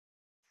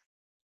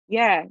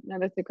 Yeah, no,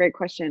 that's a great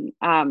question.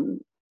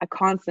 I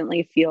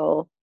constantly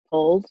feel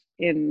pulled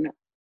in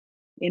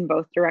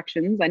both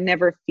directions. I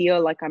never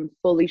feel like I'm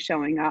fully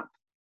showing up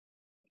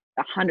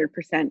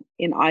 100%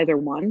 in either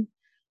one,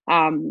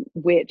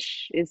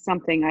 which is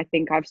something I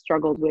think I've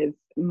struggled with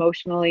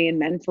emotionally and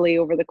mentally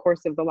over the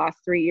course of the last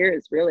 3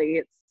 years. Really,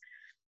 it's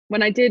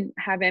when I did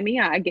have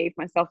Emmy, I gave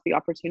myself the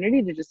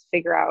opportunity to just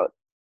figure out,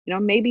 you know,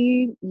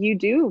 maybe you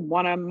do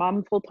want a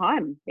mom full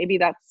time. Maybe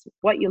that's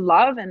what you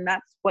love and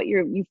that's what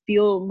you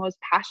feel most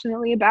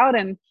passionately about.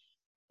 And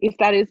if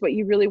that is what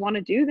you really want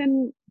to do,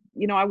 then,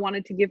 you know, I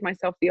wanted to give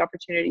myself the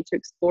opportunity to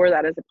explore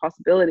that as a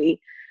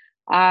possibility.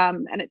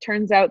 And it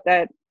turns out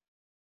that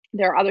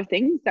there are other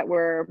things that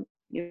were,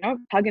 you know,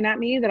 tugging at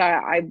me that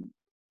I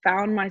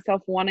found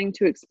myself wanting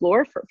to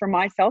explore for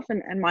myself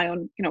and my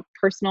own, you know,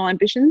 personal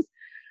ambitions.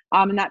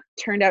 And that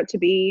turned out to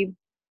be,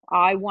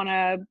 I want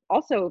to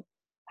also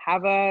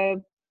have a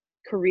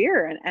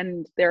career.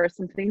 And there are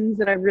some things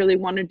that I really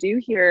want to do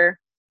here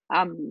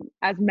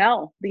as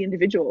Mel, the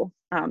individual,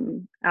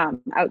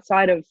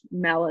 outside of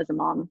Mel as a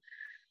mom.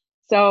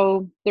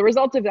 So the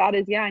result of that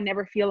is, yeah, I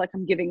never feel like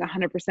I'm giving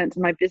 100% to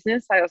my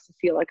business. I also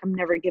feel like I'm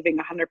never giving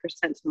 100%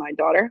 to my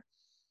daughter.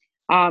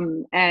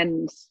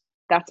 And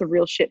that's a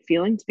real shit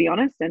feeling, to be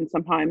honest. And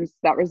sometimes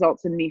that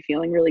results in me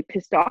feeling really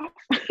pissed off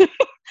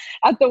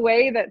at the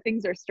way that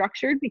things are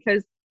structured,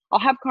 because I'll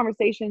have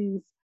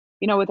conversations,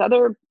 you know, with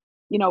other,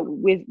 you know,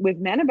 with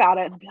men about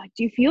it. And I'll be like,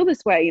 do you feel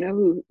this way? You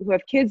know, who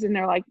have kids, and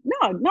they're like,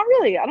 no, not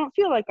really. I don't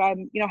feel like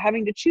I'm, you know,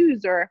 having to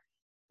choose, or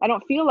I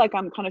don't feel like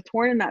I'm kind of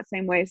torn in that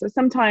same way. So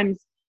sometimes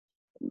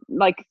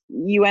like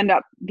you end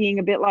up being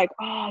a bit like,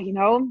 oh, you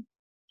know,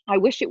 I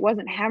wish it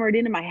wasn't hammered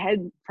into my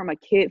head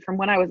from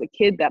when I was a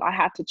kid that I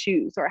had to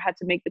choose, or I had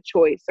to make the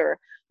choice, or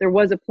there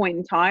was a point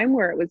in time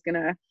where it was going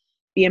to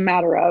be a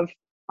matter of,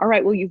 all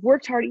right, well, you've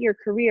worked hard at your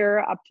career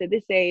up to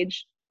this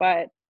age,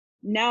 but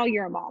now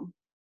you're a mom,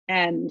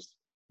 and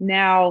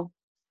now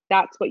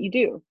that's what you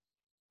do.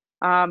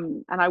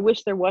 And I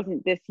wish there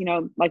wasn't this,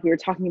 like we were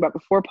talking about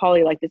before,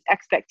 Polly, like this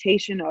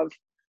expectation of,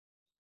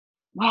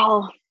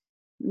 well,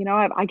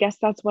 I guess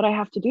that's what I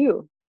have to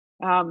do.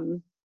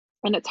 And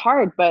it's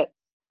hard, but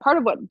part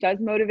of what does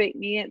motivate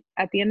me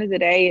at the end of the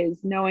day is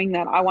knowing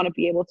that I want to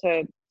be able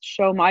to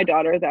show my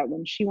daughter that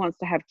when she wants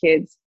to have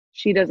kids,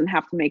 she doesn't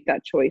have to make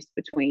that choice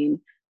between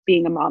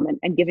being a mom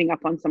and giving up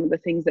on some of the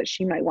things that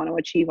she might want to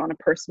achieve on a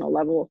personal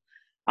level.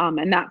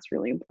 And that's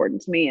really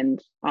important to me. And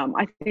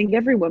I think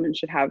every woman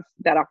should have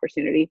that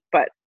opportunity.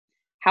 But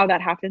how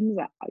that happens,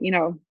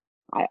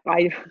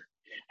 I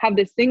have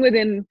this thing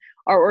within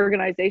our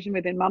organization,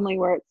 within Mumly,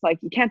 where it's like,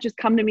 you can't just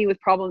come to me with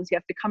problems, you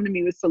have to come to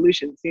me with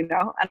solutions, And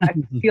I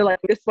feel like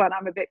this one,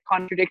 I'm a bit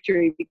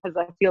contradictory because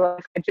I feel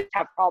like I just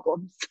have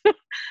problems.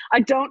 I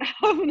don't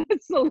have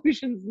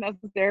solutions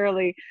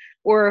necessarily,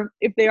 or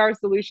if they are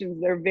solutions,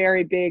 they're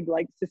very big,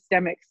 like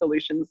systemic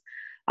solutions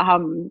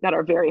that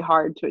are very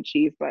hard to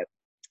achieve. But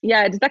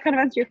yeah, does that kind of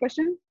answer your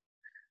question?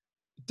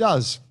 It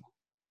does.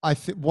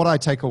 What I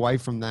take away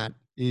from that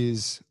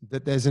is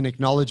that there's an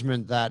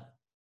acknowledgement that,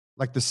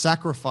 like, the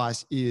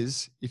sacrifice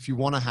is, if you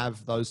want to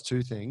have those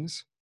two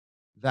things,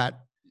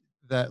 that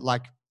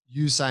like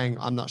you saying,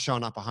 I'm not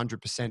showing up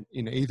 100%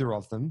 in either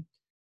of them,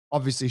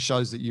 obviously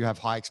shows that you have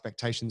high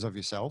expectations of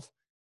yourself.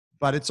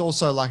 But it's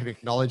also like an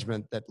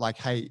acknowledgement that, like,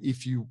 hey,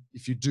 if you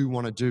do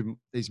want to do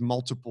these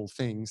multiple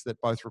things that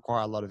both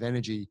require a lot of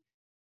energy,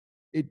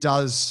 it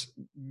does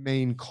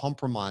mean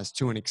compromise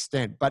to an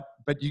extent. But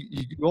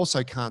you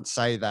also can't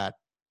say that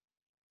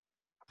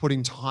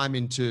putting time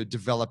into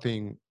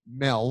developing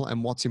Mel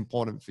and what's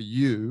important for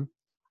you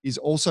is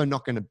also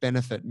not going to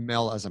benefit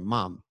Mel as a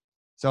mum.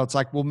 So it's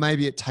like, well,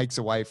 maybe it takes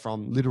away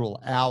from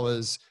literal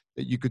hours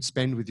that you could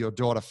spend with your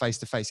daughter face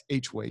to face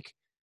each week,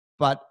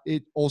 but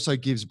it also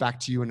gives back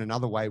to you in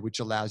another way, which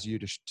allows you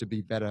to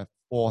be better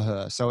for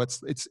her. So it's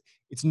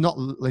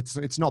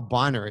not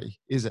binary,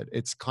 is it?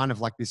 It's kind of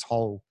like this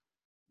whole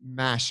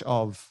mash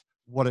of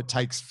what it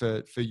takes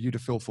for you to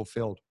feel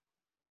fulfilled.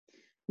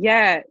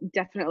 Yeah,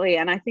 definitely.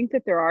 And I think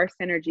that there are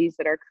synergies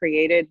that are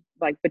created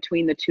like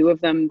between the two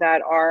of them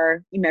that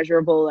are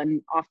immeasurable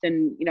and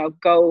often,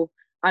 go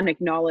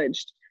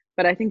unacknowledged.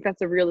 But I think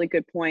that's a really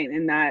good point,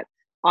 in that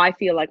I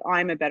feel like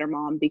I'm a better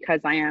mom because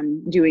I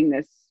am doing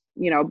this,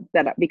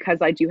 that because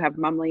I do have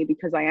Mumly,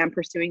 because I am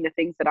pursuing the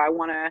things that I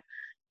want to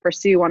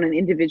pursue on an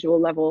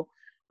individual level.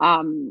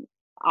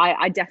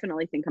 I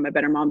definitely think I'm a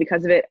better mom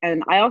because of it.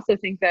 And I also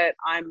think that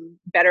I'm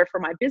better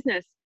for my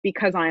business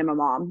because I am a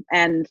mom,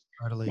 and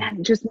Totally. that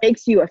just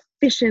makes you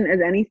efficient as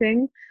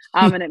anything.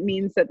 And it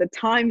means that the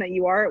time that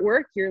you are at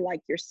work, you're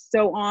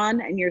so on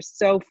and you're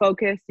so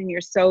focused and you're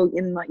so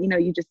in,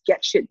 you just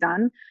get shit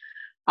done.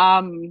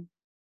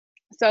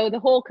 So the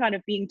whole kind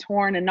of being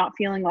torn and not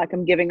feeling like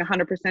I'm giving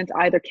 100% to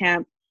either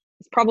camp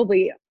is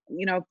probably,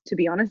 to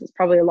be honest, it's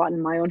probably a lot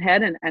in my own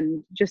head.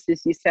 And just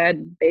as you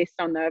said, based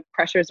on the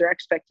pressures or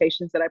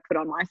expectations that I put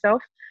on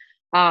myself.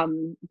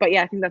 But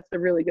yeah, I think that's a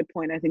really good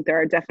point. I think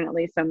there are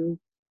definitely some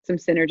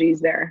synergies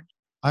there.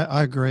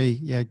 I agree.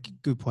 Yeah,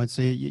 good point.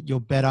 So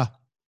you're better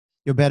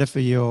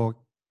for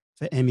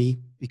Emmy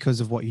because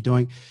of what you're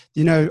doing.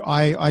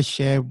 I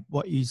share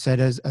what you said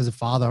as a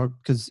father,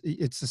 because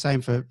it's the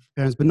same for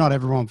parents, but not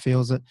everyone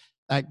feels it,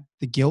 like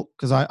the guilt,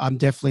 because I'm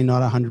definitely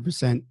not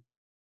 100%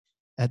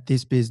 at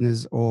this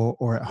business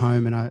or at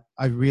home. And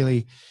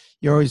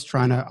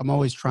I'm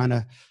always trying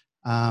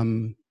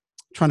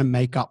to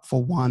make up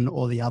for one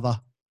or the other,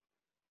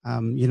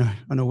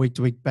 on a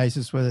week-to-week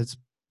basis, whether it's,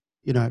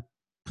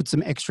 put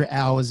some extra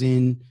hours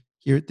in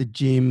here at the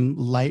gym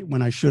late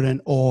when I shouldn't,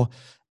 or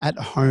at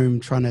home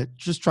trying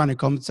to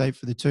compensate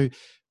for the two.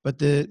 But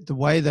the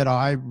way that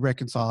I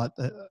reconcile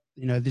it,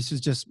 this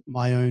is just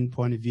my own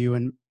point of view,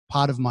 and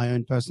part of my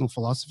own personal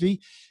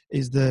philosophy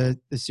is the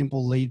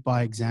simple lead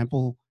by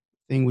example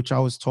thing, which I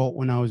was taught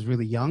when I was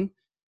really young.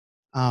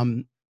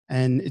 And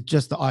it's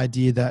just the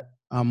idea that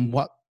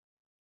what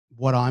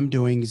I'm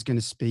doing is going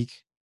to speak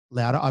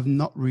louder. I'm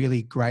not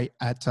really great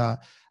at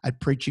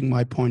preaching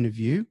my point of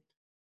view,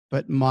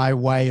 but my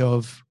way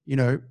of,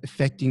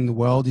 affecting the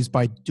world is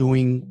by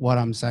doing what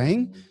I'm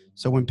saying.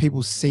 So when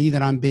people see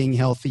that I'm being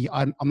healthy,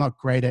 I'm not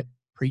great at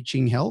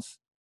preaching health.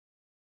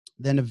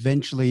 Then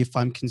eventually, if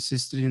I'm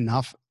consistent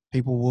enough,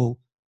 people will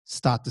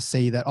start to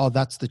see that, oh,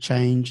 that's the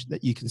change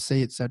that you can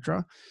see,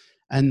 etc.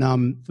 And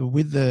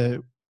with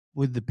the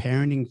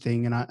parenting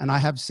thing, and I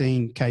have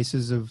seen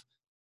cases of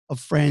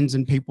friends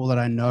and people that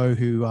I know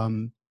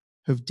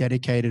who've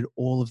dedicated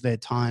all of their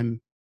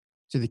time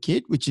to the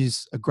kid, which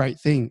is a great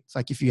thing. It's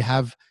like, if you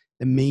have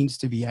the means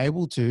to be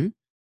able to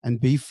and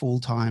be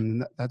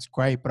full-time, that's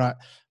great. But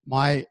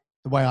the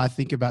way I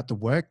think about the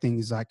work thing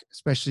is, like,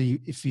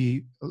 especially if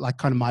you like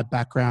kind of my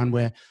background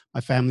where my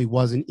family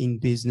wasn't in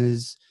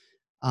business,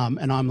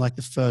 and I'm like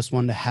the first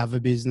one to have a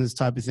business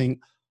type of thing.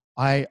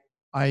 I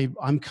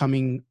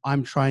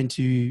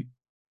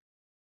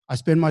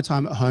spend my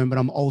time at home, but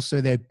I'm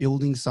also there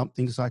building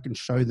something so I can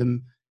show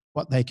them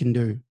what they can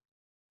do.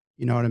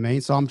 You know what I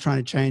mean? So I'm trying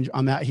to change.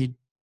 I'm out here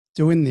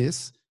doing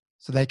this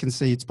so they can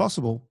see it's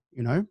possible,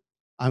 you know,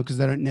 because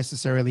they don't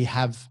necessarily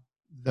have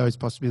those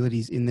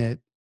possibilities in their,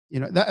 you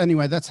know, that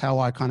anyway, that's how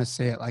I kind of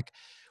see it. Like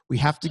we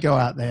have to go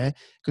out there,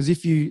 because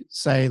if you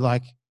say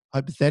like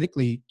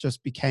hypothetically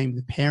just became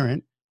the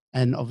parent,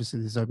 and obviously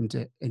this is open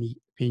to any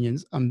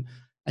opinions, and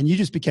you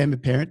just became a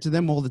parent to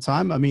them all the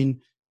time. I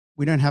mean,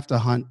 we don't have to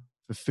hunt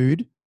for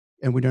food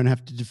and we don't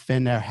have to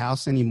defend our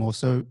house anymore.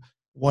 So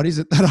what is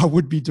it that I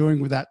would be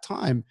doing with that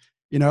time?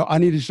 You know, I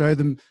need to show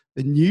them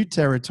the new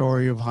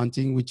territory of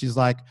hunting, which is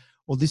like,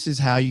 well, this is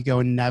how you go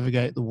and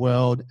navigate the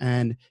world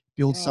and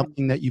build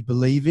something that you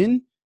believe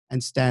in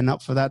and stand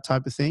up for that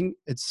type of thing.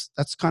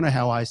 That's kind of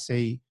how I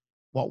see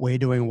what we're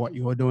doing, what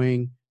you're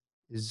doing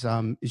is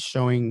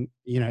showing,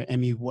 you know,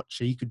 Emmy what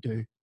she could do.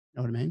 You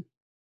know what I mean?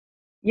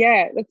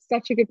 Yeah, that's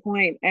such a good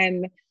point.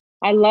 And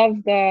I love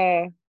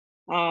the,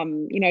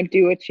 you know,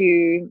 do what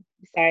you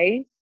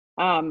say,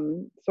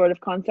 sort of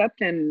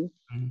concept, and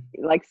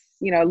like,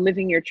 you know,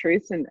 living your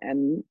truths,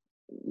 and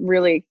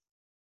really,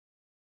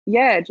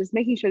 yeah, just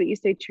making sure that you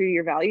stay true to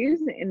your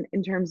values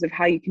in terms of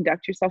how you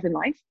conduct yourself in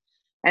life.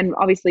 And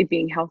obviously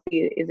being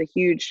healthy is a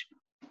huge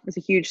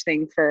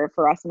thing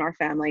for us and our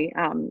family.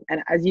 And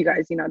as you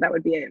guys, you know, that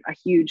would be a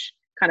huge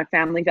kind of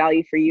family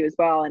value for you as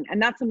well.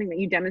 And that's something that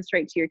you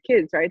demonstrate to your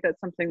kids, right? That's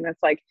something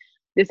that's like,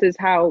 this is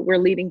how we're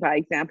leading by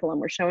example,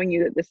 and we're showing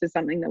you that this is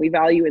something that we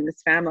value in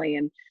this family.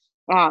 And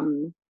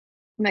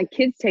that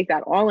kids take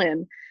that all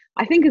in.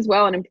 I think as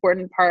well, an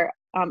important part,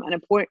 an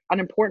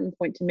important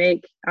point to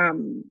make,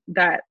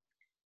 that,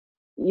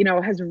 you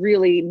know, has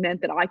really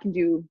meant that I can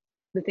do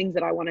the things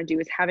that I want to do,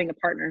 is having a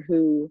partner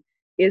who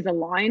is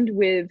aligned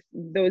with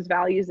those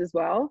values as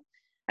well.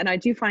 And I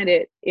do find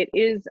it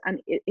is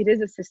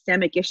a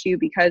systemic issue,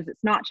 because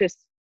it's not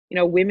just, you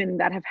know, women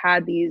that have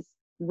had these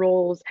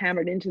roles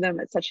hammered into them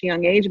at such a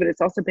young age, but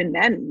it's also been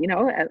men, you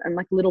know, and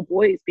like little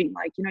boys being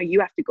like, you know, you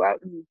have to go out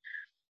and,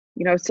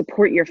 you know,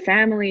 support your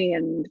family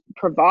and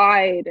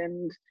provide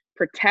and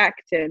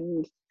protect,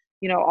 and,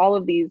 you know, all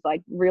of these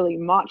like really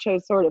macho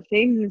sort of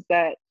things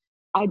that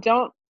I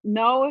don't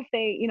know if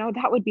they, you know,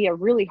 that would be a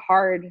really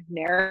hard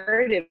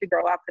narrative to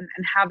grow up and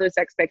have those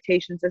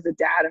expectations as a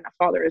dad and a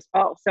father as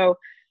well. So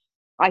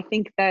I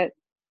think that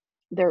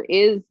there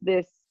is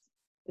this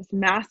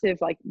massive,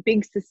 like,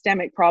 big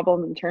systemic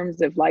problem in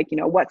terms of, like, you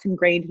know, what's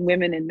ingrained in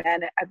women and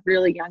men at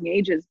really young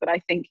ages. But I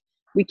think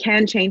we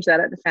can change that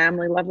at the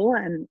family level,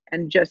 and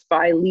just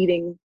by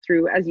leading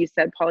through, as you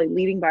said, Polly,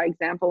 leading by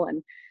example,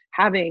 and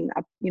having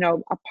a, you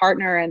know, a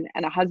partner and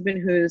a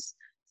husband who's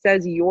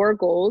says your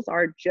goals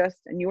are just,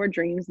 and your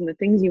dreams and the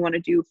things you want to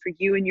do for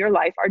you in your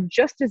life are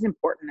just as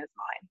important as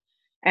mine.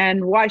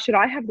 And why should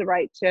I have the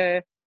right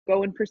to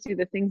go and pursue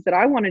the things that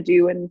I want to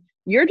do, and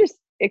you're just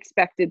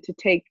expected to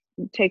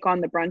take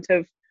on the brunt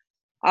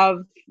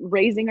of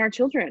raising our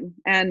children?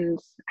 And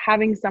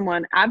having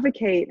someone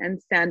advocate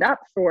and stand up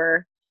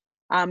for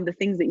the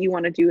things that you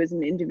want to do as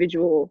an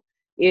individual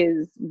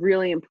is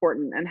really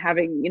important. And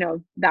having, you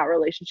know, that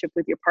relationship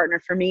with your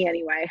partner, for me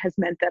anyway, has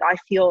meant that I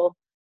feel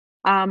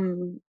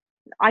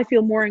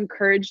more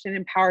encouraged and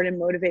empowered and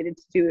motivated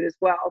to do it as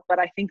well. But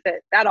I think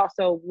that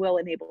also will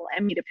enable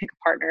Emmy to pick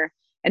a partner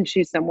and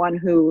choose someone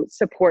who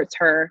supports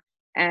her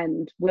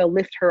and will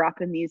lift her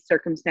up in these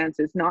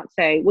circumstances, not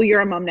say, well,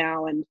 you're a mom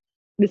now and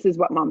this is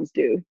what moms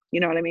do. You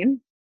know what I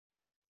mean?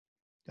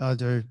 I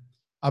do.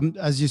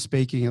 As you're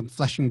speaking, I'm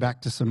flashing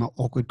back to some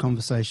awkward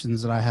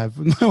conversations that I have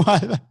with my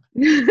wife.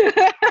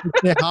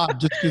 They're hard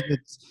just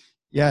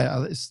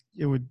because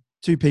it would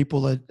two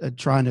people are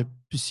trying to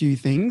pursue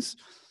things.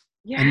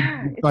 Yeah,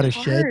 and you've got a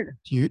shared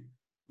pursuit,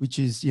 which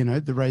is, you know,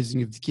 the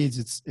raising of the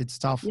kids. It's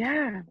tough.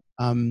 Yeah.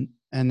 And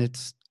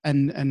it's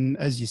and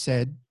as you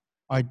said,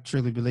 I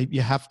truly believe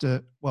you have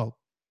to. Well,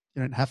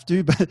 you don't have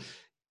to, but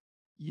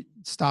it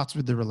starts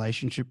with the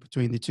relationship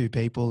between the two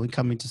people and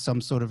coming to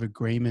some sort of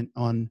agreement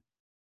on,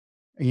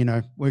 you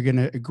know, we're going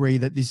to agree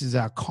that this is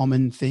our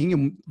common thing,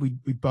 and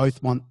we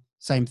both want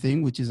same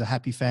thing, which is a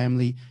happy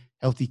family,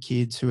 healthy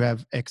kids who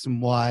have X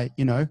and Y,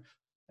 you know,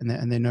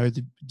 and they know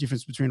the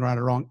difference between right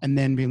or wrong. And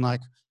then being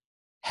like,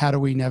 how do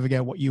we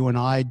navigate what you and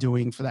I are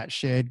doing for that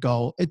shared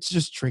goal? It's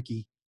just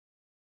tricky.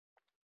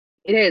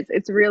 It is.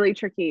 It's really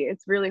tricky.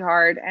 It's really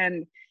hard.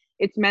 And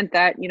it's meant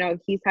that, you know,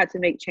 he's had to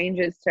make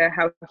changes to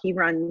how he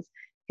runs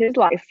his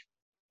life.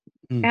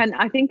 And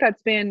I think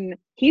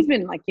he's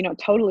been like, you know,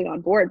 totally on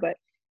board, but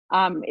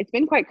it's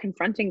been quite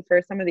confronting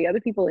for some of the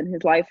other people in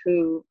his life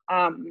who,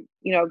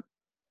 you know,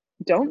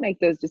 don't make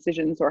those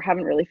decisions or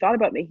haven't really thought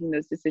about making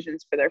those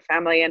decisions for their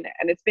family. And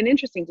it's been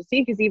interesting to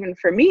see, because even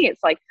for me,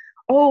 it's like,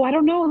 oh, I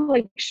don't know,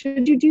 like,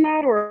 should you do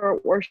that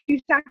or should you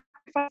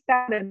sacrifice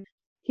that? And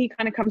he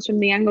kind of comes from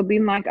the angle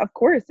being like, of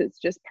course, it's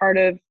just part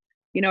of,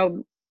 you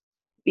know,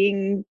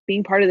 being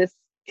part of this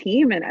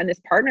team and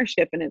this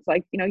partnership. And it's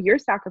like, you know, you're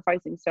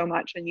sacrificing so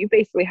much, and you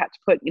basically had to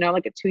put, you know,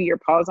 like a 2-year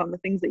pause on the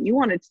things that you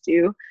wanted to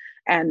do,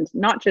 and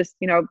not just,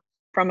 you know,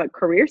 from a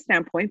career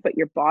standpoint, but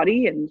your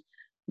body and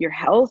your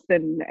health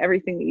and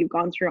everything that you've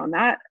gone through on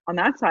that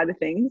side of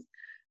things.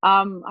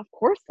 of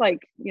course, like,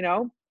 you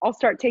know, I'll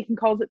start taking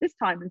calls at this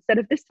time instead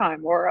of this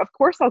time, or of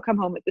course I'll come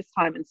home at this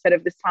time instead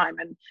of this time.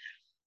 And,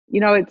 you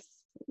know,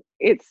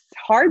 it's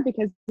hard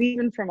because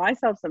even for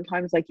myself,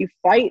 sometimes like you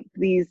fight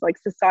these like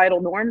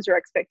societal norms or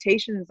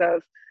expectations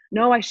of,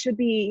 no, I should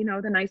be, you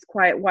know, the nice,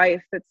 quiet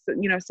wife that's,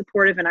 you know,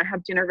 supportive, and I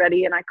have dinner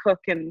ready and I cook.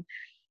 And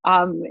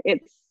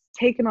it's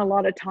taken a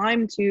lot of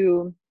time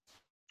to,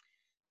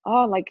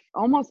 like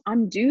almost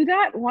undo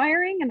that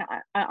wiring and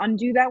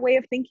undo that way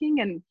of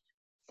thinking and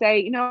say,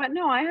 you know what,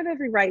 no, I have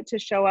every right to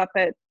show up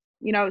at,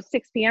 you know,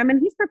 6 p.m. and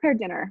he's prepared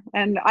dinner.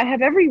 And I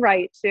have every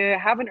right to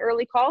have an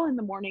early call in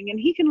the morning and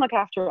he can look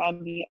after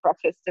me at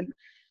breakfast. And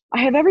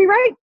I have every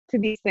right to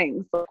these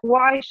things. Like,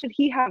 why should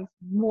he have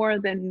more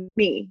than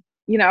me,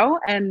 you know?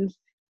 And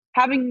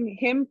having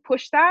him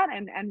push that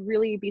and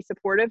really be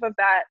supportive of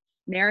that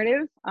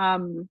narrative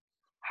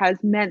has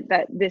meant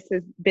that this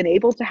has been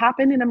able to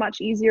happen in a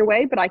much easier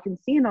way. But I can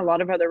see in a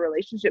lot of other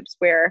relationships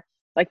where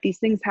like these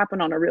things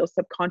happen on a real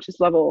subconscious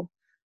level,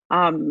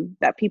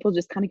 that people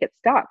just kind of get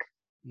stuck.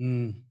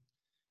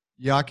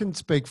 Yeah, I can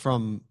speak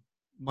from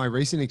my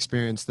recent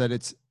experience that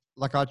it's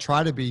like I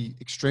try to be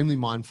extremely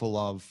mindful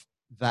of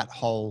that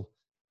whole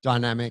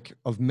dynamic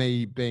of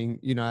me being,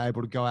 you know,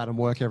 able to go out and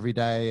work every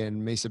day,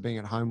 and Misa being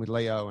at home with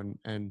Leo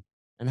and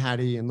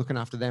Hattie and looking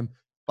after them.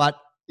 But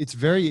it's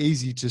very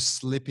easy to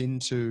slip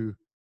into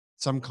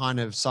some kind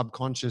of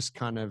subconscious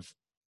kind of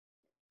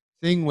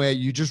thing where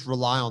you just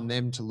rely on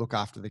them to look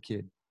after the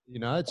kid. You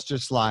know, it's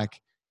just like,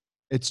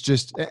 it's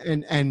just,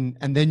 and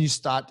then you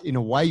start, in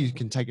a way you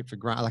can take it for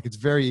granted. Like it's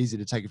very easy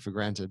to take it for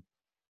granted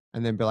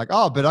and then be like,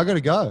 oh, but I got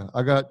to go.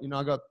 I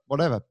got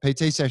whatever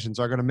PT sessions.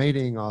 Or I got a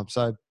meeting. Or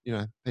so, you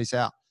know, peace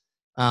out.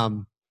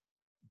 Then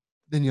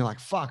you're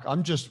like, fuck,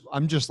 I'm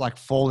just like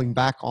falling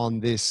back on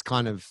this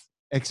kind of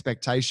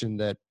expectation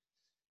that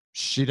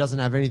she doesn't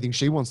have anything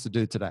she wants to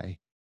do today,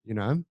 you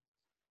know?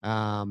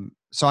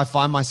 So I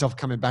find myself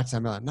coming back to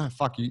that, like, no,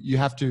 fuck, you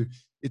have to,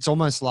 it's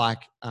almost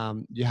like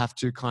you have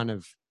to kind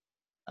of,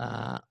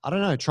 I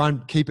don't know, try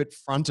and keep it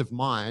front of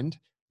mind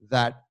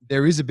that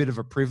there is a bit of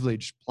a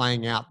privilege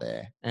playing out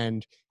there.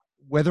 And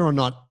whether or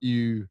not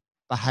you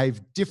behave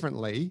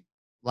differently,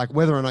 like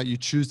whether or not you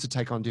choose to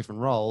take on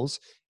different roles,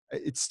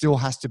 it still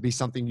has to be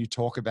something you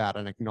talk about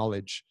and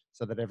acknowledge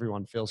so that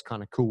everyone feels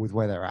kind of cool with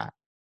where they're at.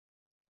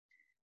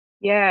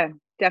 Yeah,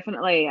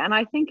 definitely. And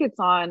I think I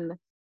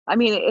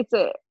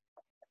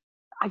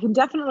can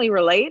definitely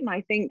relate. And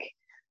I think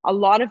a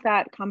lot of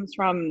that comes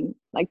from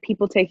like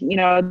people taking, you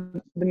know,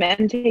 the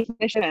men taking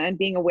initiative and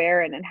being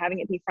aware and having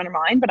it be front of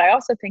mind. But I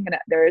also think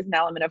that there is an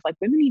element of like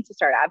women need to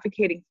start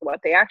advocating for what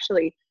they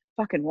actually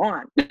fucking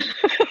want.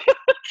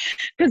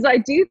 Because I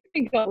do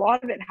think a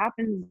lot of it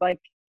happens like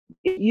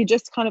you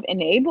just kind of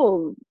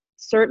enable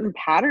certain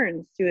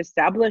patterns to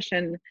establish,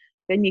 and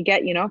then you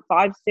get, you know,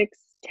 5, 6,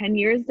 10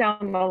 years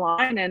down the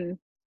line and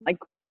like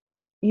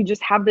you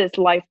just have this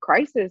life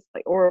crisis,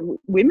 like, or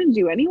women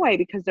do anyway,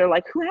 because they're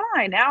like, who am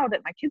I now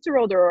that my kids are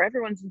older or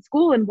everyone's in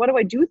school, and what do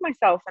I do with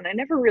myself? And I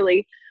never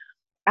really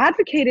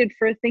advocated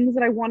for things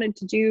that I wanted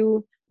to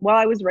do while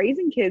I was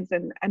raising kids,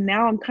 and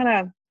now I'm kind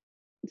of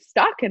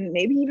stuck and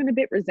maybe even a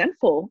bit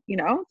resentful, you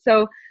know?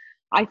 So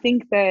I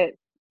think that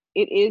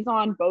it is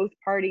on both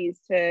parties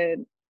to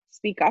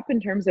speak up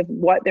in terms of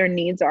what their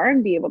needs are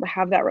and be able to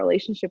have that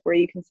relationship where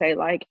you can say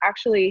like,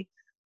 actually,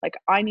 like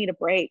I need a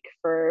break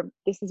for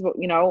this is what,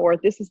 you know, or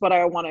this is what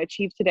I want to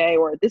achieve today,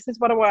 or this is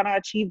what I want to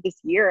achieve this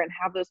year, and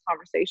have those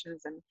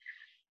conversations.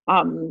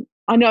 And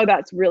I know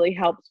that's really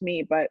helped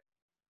me, but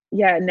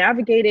yeah,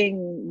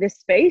 navigating this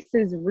space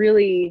is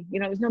really, you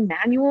know, there's no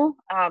manual,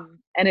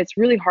 and it's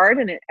really hard,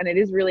 and it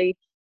is really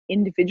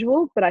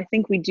individual. But I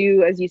think we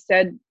do, as you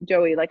said,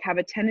 Joey, like have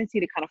a tendency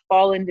to kind of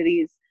fall into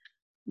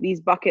these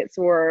buckets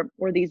or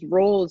these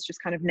roles just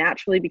kind of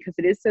naturally, because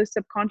it is so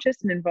subconscious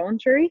and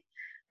involuntary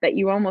that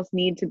you almost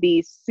need to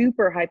be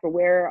super hyper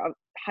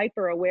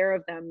aware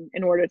of them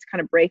in order to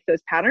kind of break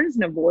those patterns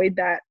and avoid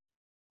that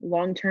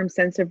long-term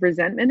sense of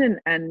resentment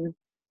and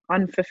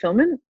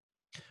unfulfillment.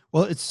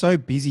 Well, it's so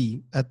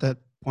busy at that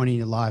point in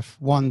your life.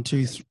 One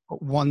to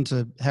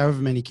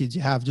however many kids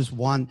you have, just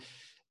one.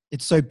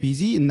 It's so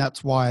busy, and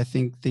that's why I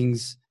think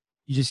things,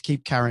 you just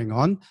keep carrying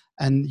on.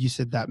 And you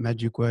said that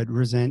magic word,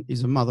 resent,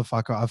 is a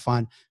motherfucker, I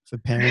find, for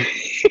parents.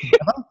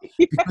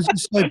 Because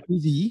you're so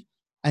busy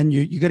and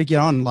you got to get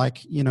on. Like,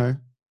 you know,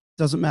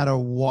 doesn't matter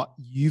what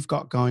you've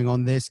got going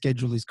on, their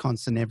schedule is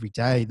constant every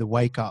day, the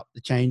wake up,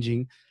 the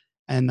changing.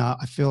 And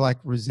I feel like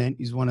resent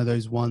is one of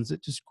those ones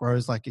that just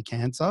grows like a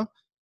cancer,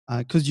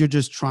 because you're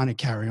just trying to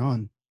carry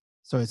on.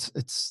 So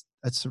it's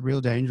a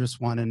real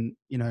dangerous one. And,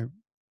 you know,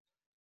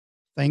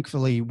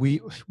 thankfully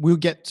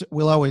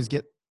we'll always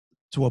get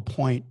to a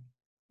point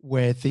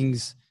where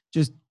things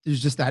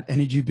there's just that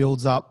energy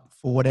builds up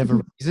for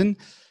whatever reason,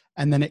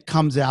 and then it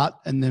comes out,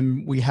 and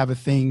then we have a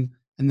thing,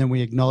 and then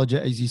we acknowledge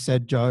it, as you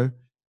said, Joe,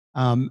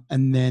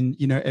 and then,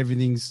 you know,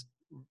 everything's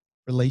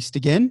released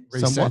again,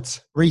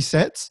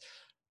 resets.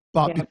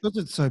 But because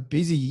it's so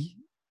busy,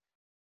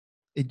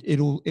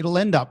 it'll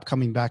end up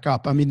coming back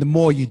up. I mean, the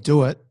more you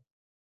do it,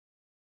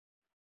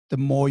 the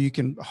more you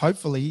can,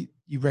 hopefully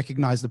you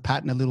recognize the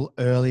pattern a little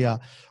earlier,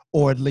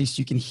 or at least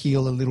you can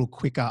heal a little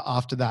quicker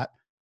after that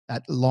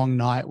long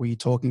night where you're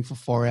talking for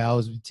 4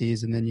 hours with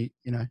tears, and then you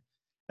know,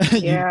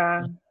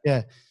 Yeah.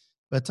 yeah.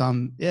 But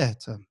yeah,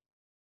 it's a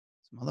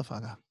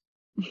motherfucker.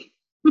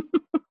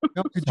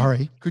 Now,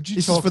 Sorry. Could you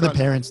This talk is for the on-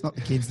 parents, not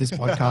the kids, this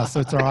podcast, so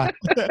it's all right.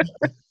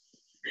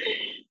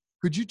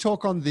 Could you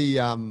talk on the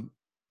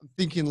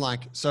thinking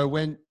like, so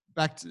when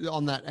back to,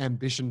 on that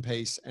ambition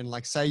piece, and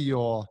like say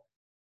you're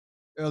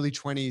early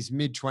 20s,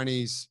 mid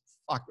 20s,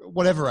 fuck,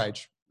 whatever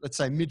age, let's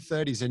say mid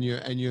 30s, and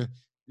you're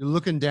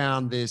looking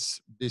down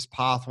this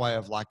pathway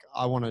of like,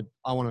 I want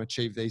to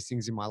achieve these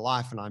things in my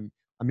life, and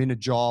I'm in a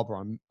job, or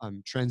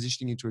I'm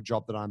transitioning into a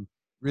job that I'm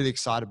really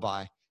excited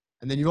by.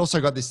 And then you've also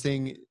got this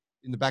thing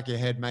in the back of your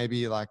head,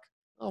 maybe like,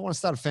 oh, I want to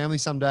start a family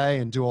someday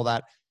and do all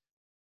that.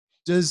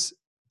 Does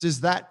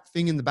that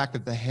thing in the back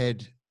of the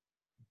head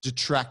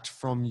detract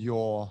from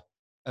your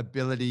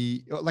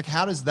ability? Like,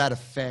 how does that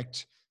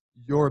affect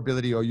your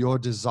ability or your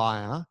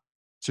desire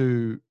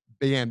to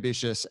be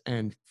ambitious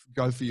and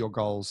go for your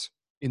goals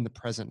in the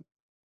present?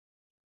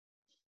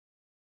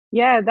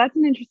 Yeah, that's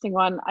an interesting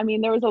one. I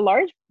mean, to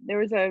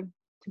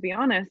be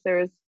honest, there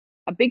was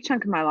a big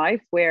chunk of my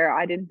life where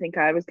I didn't think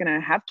I was going to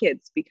have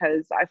kids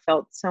because I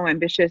felt so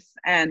ambitious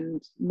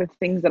and with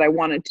things that I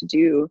wanted to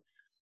do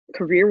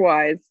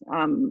career-wise,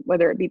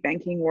 whether it be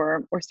banking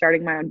or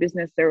starting my own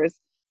business. There was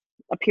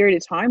a period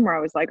of time where I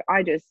was like,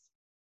 I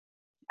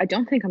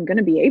don't think I'm going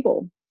to be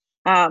able,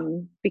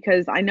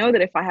 because I know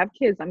that if I have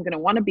kids, I'm going to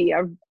want to be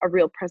a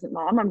real present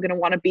mom. I'm going to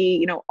want to be,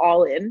 you know,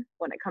 all in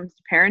when it comes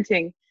to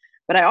parenting.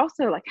 But I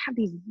also like have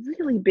these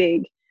really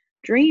big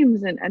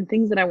dreams and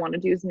things that I want to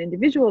do as an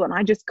individual. And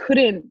I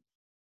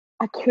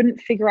couldn't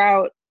figure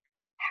out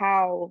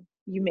how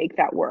you make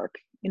that work,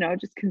 you know,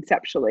 just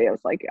conceptually. I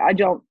was like, I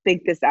don't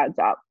think this adds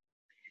up.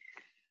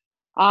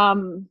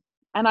 And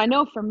I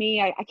know for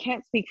me, I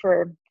can't speak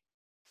for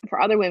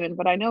other women,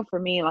 but I know for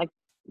me, like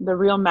the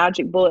real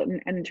magic bullet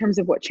and in terms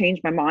of what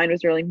changed my mind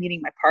was really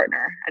meeting my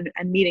partner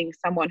and meeting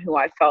someone who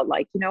I felt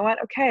like, you know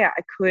what, okay,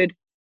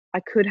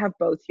 I could have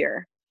both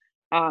here.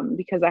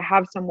 Because I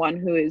have someone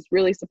who is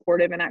really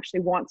supportive and actually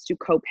wants to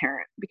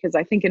co-parent. Because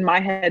I think in my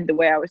head, the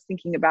way I was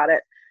thinking about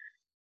it,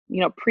 you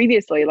know,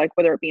 previously, like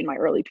whether it be in my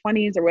early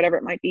 20s or whatever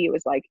it might be, it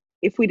was like,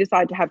 if we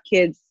decide to have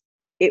kids,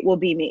 it will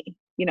be me.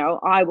 You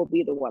know, I will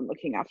be the one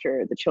looking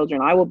after the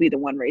children. I will be the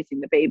one raising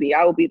the baby.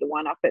 I will be the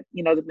one up at,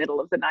 you know, the middle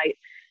of the night.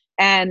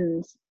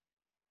 And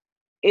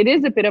it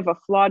is a bit of a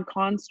flawed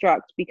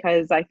construct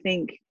because I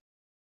think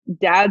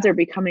dads are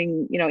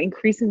becoming, you know,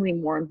 increasingly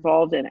more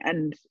involved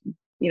and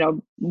you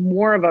know,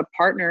 more of a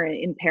partner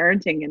in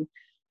parenting. And,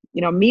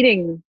 you know,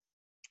 meeting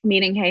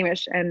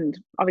Hamish and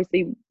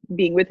obviously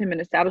being with him and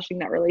establishing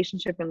that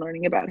relationship and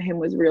learning about him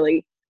was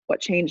really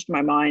what changed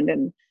my mind.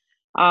 And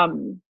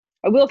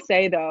I will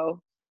say though,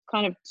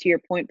 kind of to your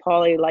point,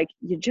 Polly, like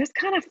you just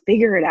kind of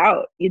figure it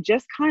out. You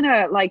just kind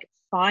of like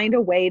find a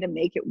way to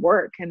make it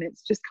work. And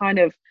it's just kind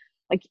of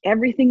like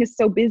everything is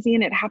so busy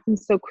and it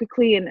happens so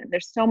quickly and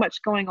there's so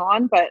much going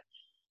on. But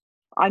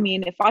I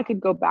mean, if I could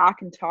go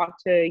back and talk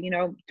to, you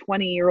know,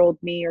 20-year-old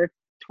me or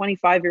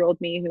 25-year-old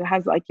me who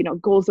has like, you know,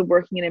 goals of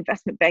working in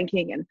investment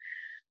banking and,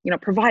 you know,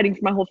 providing for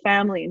my whole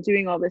family and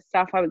doing all this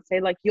stuff, I would say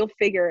like, you'll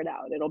figure it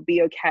out. It'll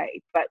be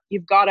okay. But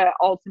you've got to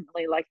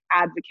ultimately like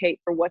advocate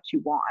for what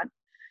you want.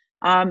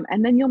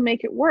 And then you'll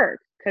make it work.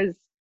 Cause,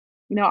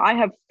 you know, I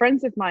have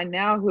friends of mine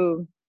now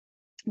who,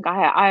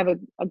 I have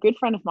a good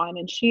friend of mine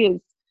and she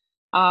is,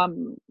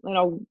 you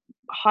know,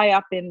 high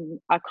up in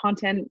a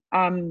content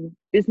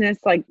business,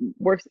 like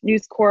works at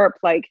News Corp.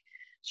 Like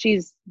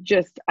she's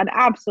just an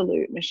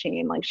absolute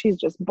machine. Like she's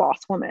just boss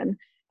woman.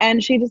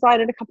 And she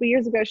decided a couple of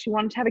years ago she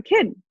wanted to have a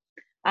kid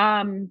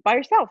by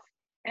herself.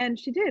 And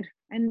she did.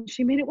 And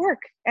she made it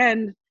work.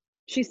 And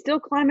she's still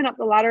climbing up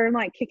the ladder and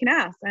like kicking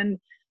ass. And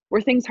were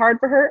things hard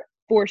for her?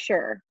 For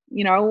sure.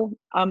 You know,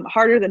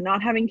 harder than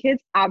not having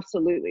kids?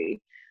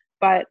 Absolutely.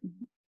 But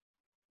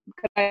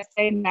could I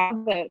say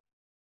now that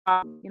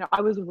you know,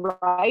 I was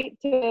right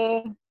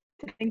to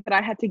think that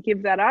I had to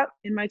give that up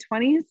in my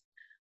 20s.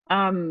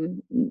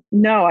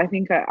 No, I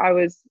think I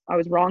was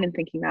wrong in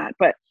thinking that,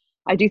 but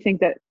I do think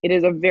that it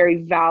is a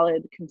very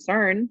valid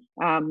concern.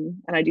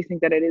 And I do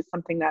think that it is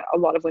something that a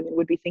lot of women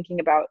would be thinking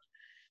about.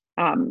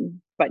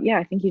 But yeah,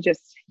 I think you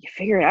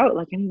figure it out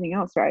like anything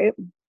else, right?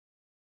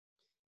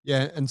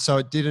 Yeah. And so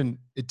it didn't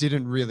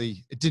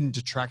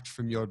detract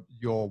from your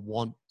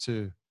want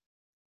to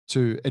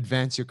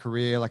advance your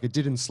career. Like it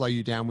didn't slow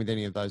you down with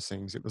any of those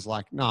things. It was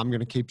like, no, I'm going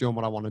to keep doing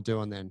what I want to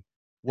do. And then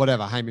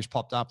whatever, Hamish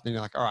popped up. Then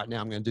you're like, all right,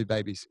 now I'm going to do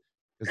babies.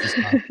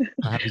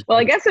 Well,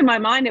 I guess in my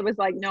mind, it was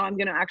like, no, I'm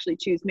going to actually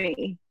choose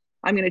me.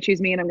 I'm going to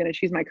choose me and I'm going to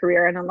choose my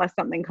career. And unless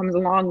something comes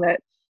along that,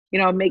 you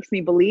know, makes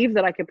me believe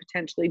that I could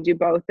potentially do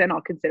both, then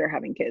I'll consider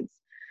having kids.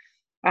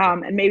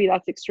 And maybe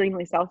that's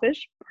extremely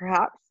selfish,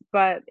 perhaps,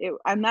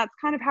 and that's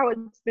kind of how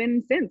it's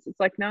been since. It's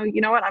like, no, you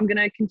know what? I'm going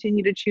to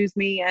continue to choose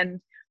me. And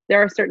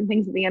there are certain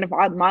things at the end of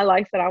my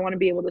life that I want to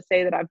be able to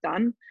say that I've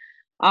done.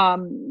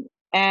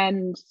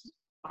 And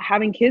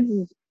having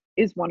kids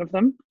is one of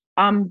them.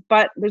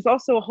 But there's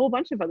also a whole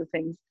bunch of other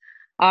things.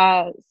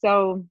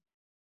 So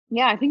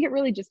yeah, I think it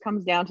really just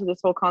comes down to this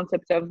whole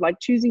concept of like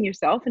choosing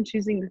yourself and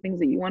choosing the things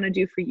that you want to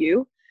do for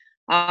you.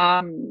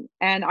 And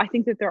I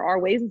think that there are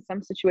ways in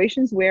some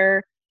situations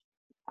where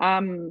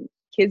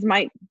kids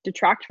might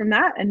detract from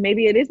that, and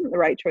maybe it isn't the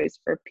right choice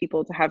for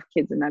people to have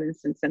kids in that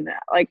instance. And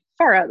like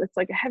far out, that's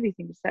like a heavy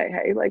thing to say.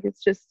 Hey, like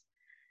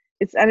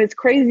it's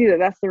crazy that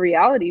that's the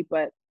reality.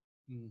 But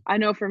I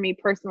know for me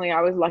personally,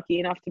 I was lucky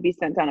enough to be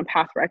sent down a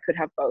path where I could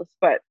have both.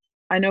 But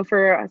I know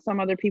for some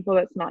other people,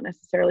 that's not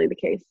necessarily the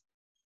case.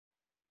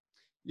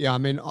 Yeah, I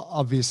mean,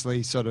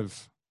 obviously, sort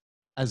of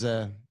as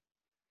a,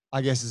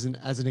 I guess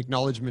as an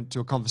acknowledgement to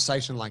a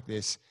conversation like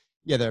this,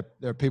 yeah, there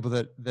are people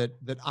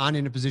that aren't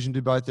in a position to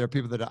do both. There are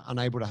people that are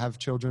unable to have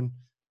children,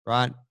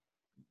 right?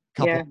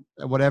 Couple,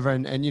 whatever,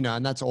 and you know,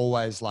 and that's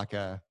always like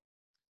a,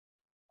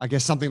 I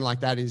guess something like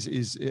that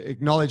is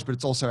acknowledged, but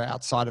it's also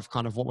outside of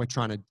kind of what we're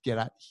trying to get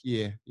at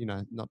here. You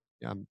know, not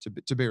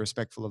to be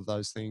respectful of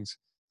those things.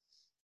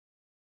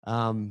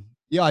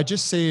 Yeah, I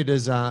just see it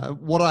as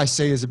what I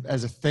see as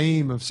a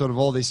theme of sort of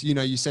all this. You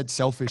know, you said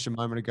selfish a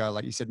moment ago,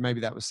 like you said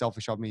maybe that was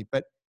selfish of me,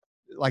 but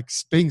like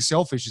being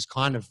selfish is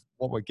kind of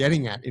what we're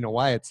getting at in a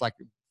way. It's like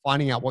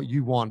finding out what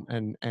you want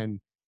and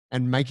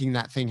making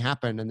that thing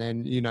happen, and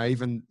then you know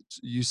even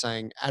you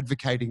saying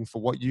advocating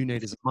for what you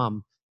need as a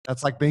mum.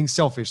 That's like being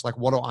selfish. Like,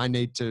 what do I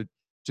need to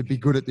be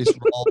good at this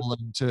role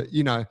and to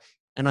you know?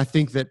 And I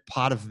think that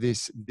part of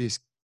this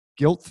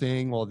guilt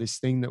thing or this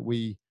thing that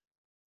we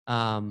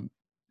I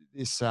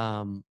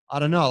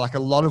don't know, like a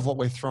lot of what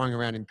we're throwing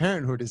around in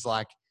parenthood is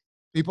like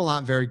people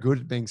aren't very good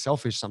at being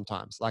selfish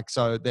sometimes. Like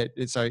so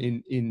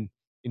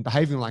in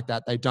behaving like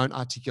that, they don't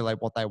articulate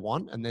what they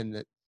want, and then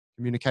the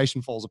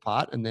communication falls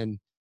apart, and then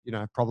you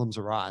know problems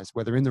arise,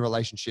 whether in the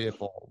relationship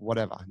or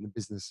whatever in the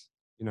business.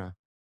 You know.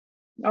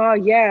 Oh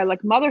yeah,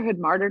 like motherhood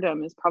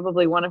martyrdom is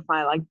probably one of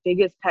my like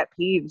biggest pet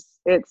peeves.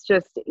 It's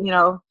just, you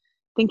know,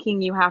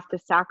 thinking you have to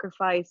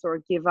sacrifice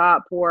or give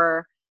up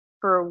or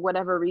for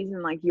whatever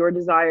reason like your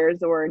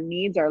desires or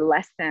needs are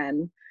less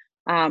than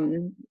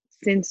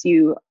since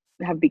you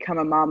have become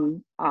a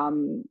mom.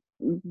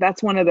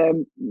 That's one of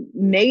the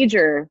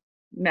major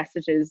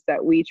messages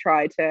that we're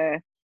trying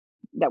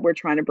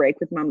to break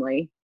with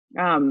Mumly.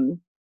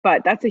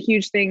 But that's a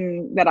huge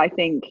thing that I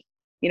think,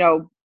 you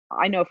know,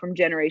 I know from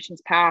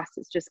generations past,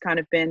 it's just kind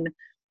of been,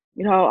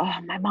 you know,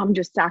 oh, my mom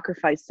just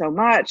sacrificed so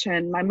much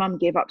and my mom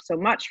gave up so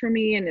much for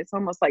me. And it's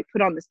almost like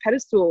put on this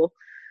pedestal.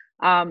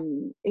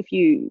 When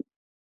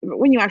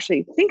you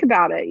actually think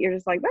about it, you're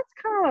just like, that's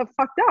kind of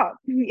fucked up.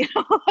 You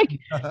know, like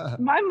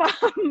my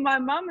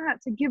mom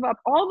had to give up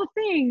all the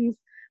things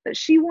that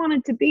she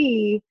wanted to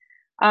be.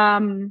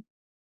 And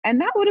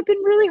that would have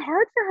been really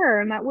hard for her.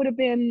 And that would have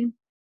been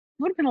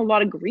a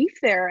lot of grief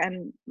there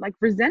and like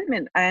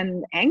resentment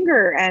and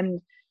anger.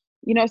 And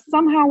you know,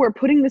 somehow we're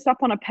putting this up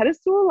on a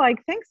pedestal.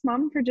 Like, thanks,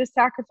 mom, for just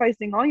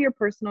sacrificing all your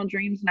personal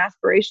dreams and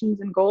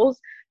aspirations and goals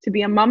to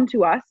be a mom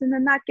to us. And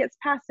then that gets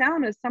passed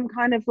down as some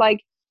kind of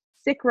like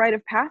sick rite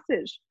of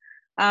passage.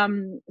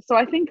 So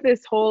I think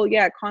this whole,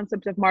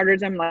 concept of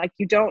martyrdom, like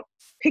you don't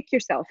pick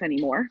yourself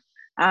anymore.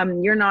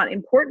 You're not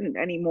important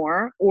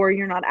anymore, or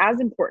you're not as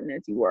important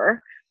as you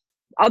were.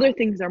 Other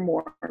things are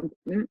more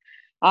important.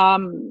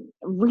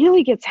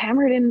 Really gets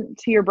hammered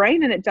into your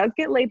brain, and it does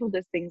get labeled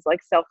as things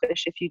like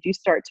selfish if you do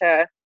start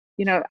to,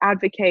 you know,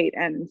 advocate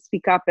and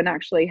speak up and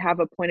actually have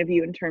a point of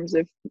view in terms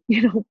of,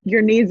 you know,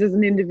 your needs as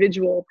an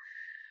individual.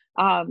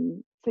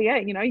 So yeah,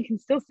 you know, you can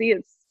still see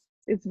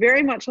it's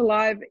very much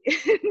alive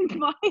in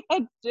my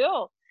head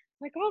still.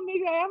 Like, oh,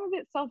 maybe I am a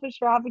bit selfish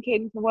for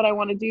advocating for what I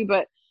want to do,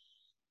 but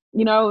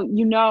you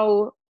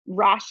know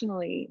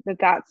rationally that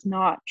that's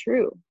not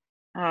true.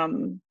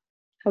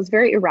 I was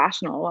very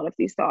irrational, a lot of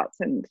these thoughts.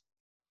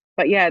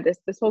 But yeah, this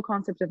whole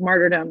concept of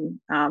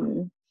martyrdom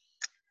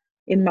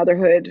in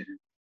motherhood,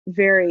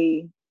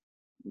 very,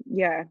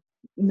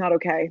 not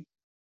okay.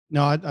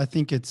 No, I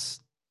think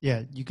it's,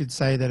 you could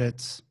say that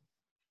it's,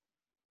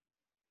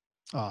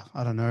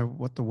 I don't know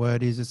what the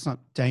word is. It's not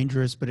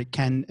dangerous, but it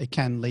can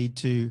lead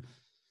to,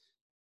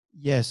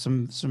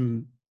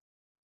 some,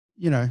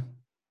 you know,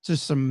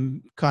 just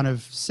some kind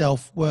of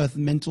self-worth,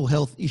 mental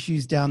health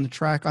issues down the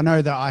track. I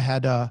know that I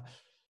had a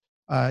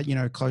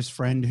close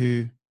friend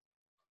who,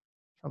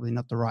 probably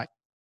not the right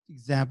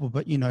example,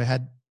 but, you know,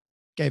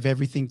 gave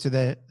everything to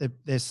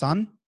their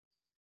son,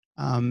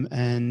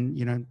 and,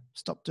 you know,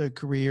 stopped her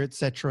career,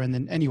 etc. And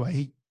then anyway,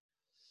 he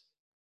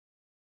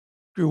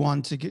grew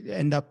on to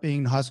end up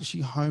being in high school.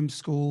 She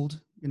homeschooled,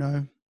 you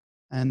know,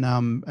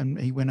 and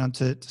he went on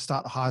to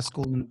start high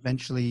school, and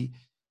eventually,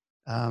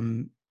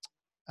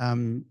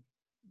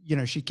 you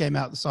know, she came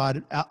out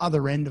the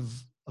other end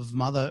of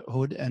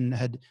motherhood and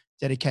had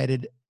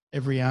dedicated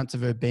every ounce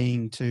of her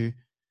being to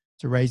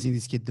raising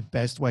this kid the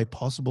best way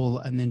possible.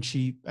 And then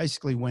she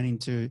basically went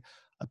into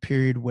a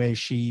period where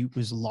she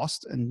was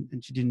lost and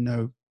she didn't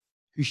know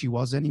who she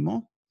was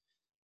anymore.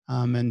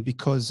 And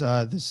because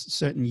there's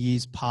certain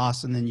years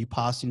pass, and then you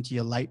pass into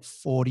your late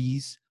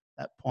 40s,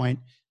 at that point,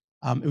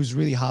 it was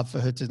really hard for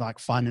her to like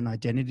find an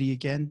identity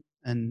again.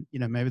 And, you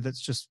know, maybe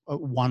that's just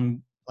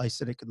one place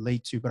that it could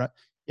lead to. But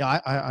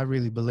I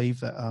really believe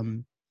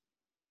that,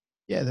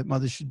 that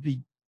mothers should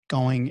be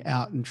going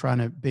out and trying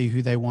to be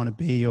who they want to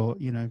be, or,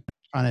 you know,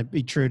 trying to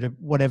be true to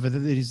whatever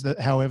that is, that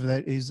however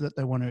that is that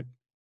they want to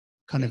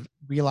kind of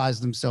realize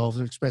themselves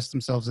or express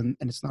themselves. And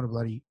it's not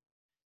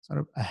it's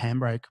not a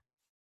handbrake,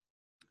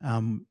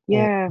 or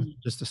Yeah.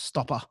 just a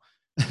stopper.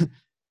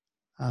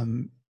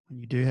 When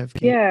you do have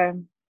kids. Yeah.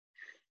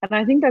 And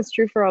I think that's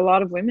true for a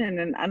lot of women.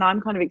 And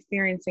I'm kind of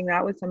experiencing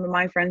that with some of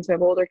my friends who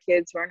have older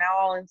kids who are now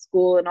all in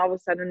school, and all of a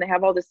sudden they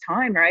have all this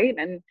time, right?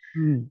 And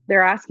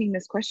they're asking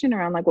this question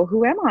around like, well,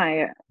 who am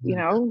I, you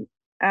know,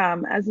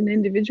 as an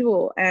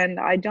individual? And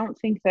I don't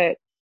think that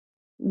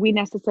we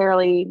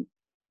necessarily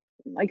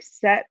like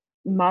set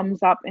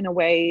moms up in a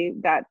way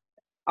that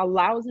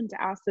allows them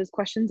to ask those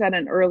questions at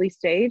an early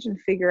stage and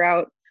figure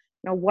out,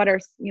 you know, what are,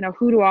 you know,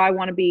 who do I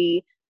want to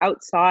be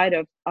outside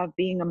of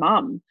being a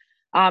mom?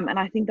 And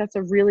I think that's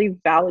a really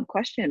valid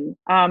question.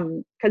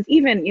 Because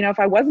even, you know, if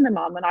I wasn't a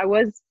mom and I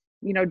was,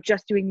 you know,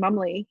 just doing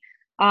Mumly,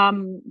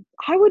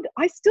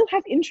 I still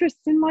have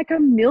interests in like a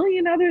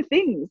million other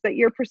things that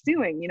you're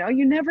pursuing. You know,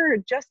 you're never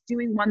just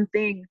doing one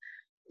thing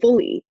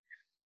fully.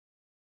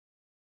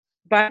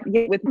 But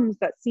yeah, with moms,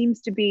 that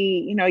seems to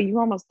be, you know, you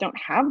almost don't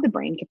have the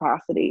brain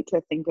capacity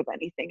to think of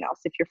anything else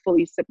if you're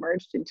fully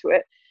submerged into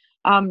it.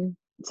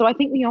 So I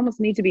think we almost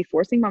need to be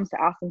forcing moms to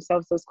ask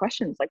themselves those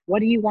questions. Like, what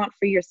do you want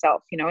for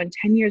yourself? You know, in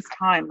 10 years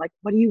time, like,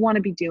 what do you want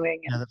to be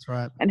doing? And, Yeah, that's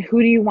right. And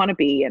who do you want to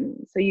be? And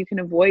so you can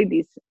avoid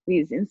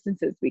these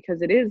instances,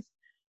 because it is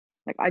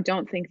like, I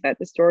don't think that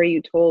the story you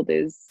told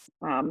is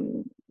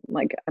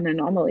like an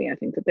anomaly. I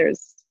think that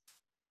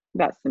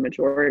that's the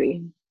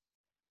majority.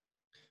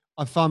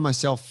 I find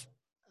myself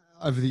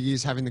over the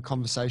years having the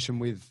conversation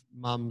with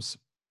mums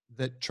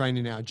that train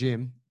in our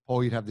gym.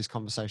 Paul, you'd have this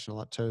conversation a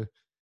lot too,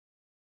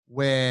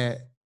 where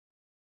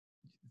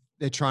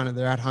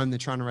they're at home, they're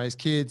trying to raise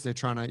kids, they're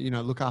trying to, you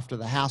know, look after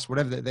the house,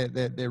 whatever.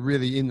 They're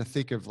really in the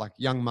thick of like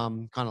young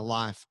mum kind of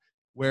life,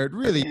 where it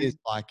really is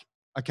like,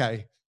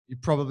 okay, you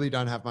probably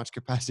don't have much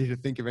capacity to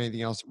think of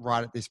anything else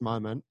right at this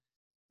moment.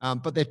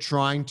 But they're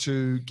trying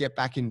to get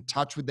back in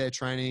touch with their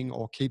training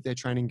or keep their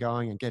training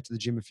going and get to the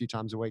gym a few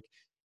times a week.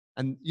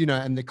 And, you know,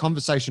 and the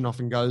conversation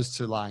often goes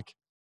to like,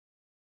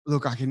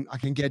 look, I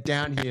can get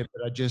down here,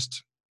 but I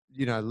just,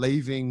 you know,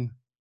 leaving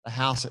the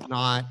house at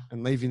night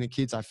and leaving the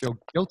kids, I feel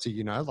guilty,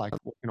 you know, like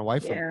walking away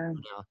from them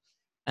now.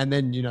 And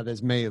then, you know,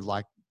 there's me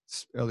like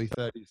early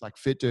 30s, like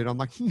fit dude. I'm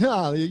like,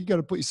 no, you got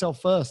to put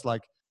yourself first.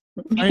 Like,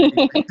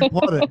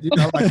 important, you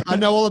know, like I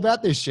know all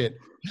about this shit.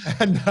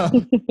 And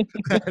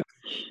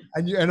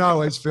and I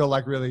always feel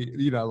like really,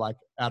 you know, like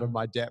out of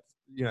my depth,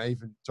 you know,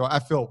 even so I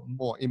feel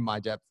more in my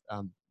depth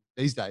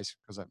these days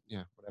because I, you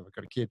know, whatever,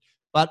 got a kid.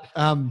 But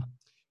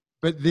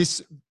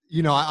this,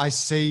 you know, I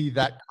see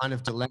that kind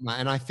of dilemma,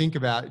 and I think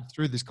about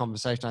through this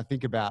conversation, I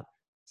think about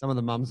some of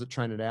the mums that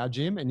train at our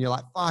gym, and you're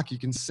like, fuck, you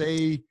can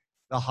see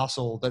the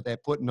hustle that they're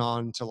putting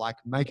on to like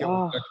make it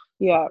work.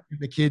 Yeah.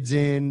 The kids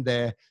in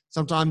there.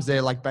 Sometimes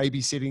they're like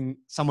babysitting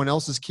someone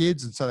else's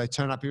kids. And so they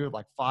turn up here with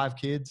like 5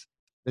 kids.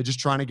 They're just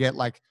trying to get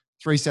like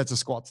 3 sets of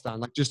squats done.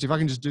 Like, just, if I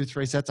can just do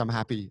 3 sets, I'm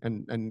happy.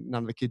 And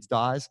none of the kids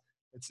dies.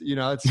 It's, you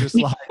know, it's just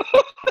like,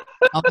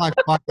 I'm like,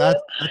 fuck,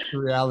 that's the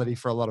reality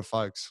for a lot of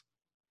folks.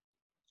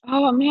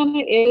 Oh man,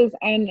 it is.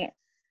 And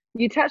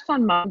you touched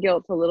on mom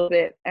guilt a little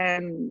bit,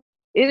 and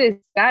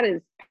that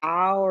is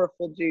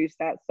powerful juice,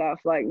 that stuff.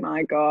 Like,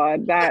 my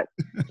God, that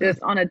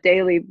just on a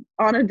daily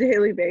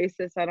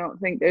basis, I don't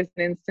think there's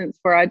an instance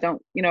where I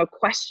don't, you know,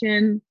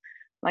 question,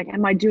 like,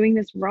 am I doing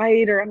this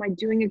right? Or am I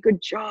doing a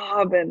good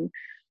job? And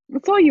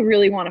that's all you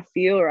really want to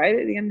feel, right,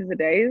 at the end of the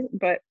day.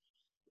 But,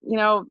 you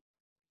know,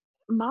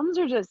 moms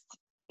are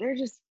they're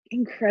just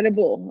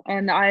incredible.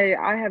 And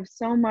I have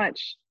so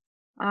much,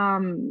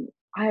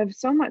 I have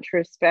so much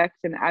respect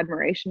and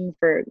admiration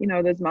for, you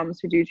know, those moms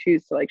who do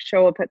choose to like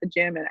show up at the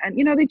gym and,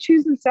 you know, they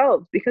choose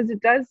themselves, because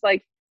it does,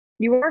 like,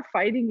 you are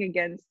fighting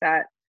against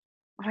that.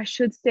 I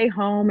should stay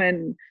home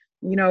and,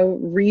 you know,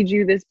 read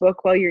you this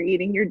book while you're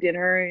eating your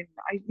dinner. And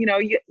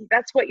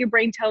that's what your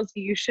brain tells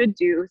you should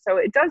do. So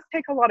it does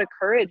take a lot of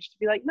courage to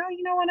be like, no,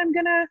 you know what? I'm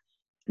going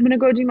to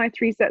go do my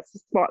 3 sets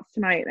of squats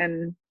tonight,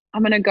 and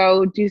I'm going to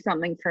go do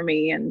something for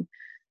me. And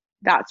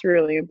that's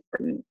really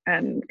important.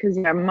 And because,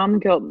 yeah, mom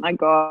guilt, my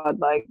God,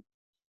 like,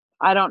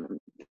 I don't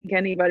think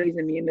anybody's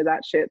immune to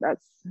that shit.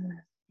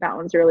 That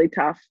one's really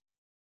tough.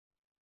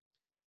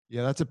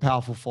 Yeah, that's a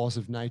powerful force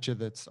of nature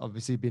that's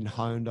obviously been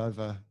honed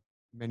over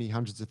many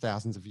hundreds of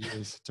thousands of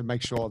years to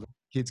make sure that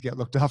kids get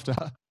looked after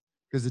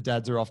because the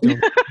dads are off doing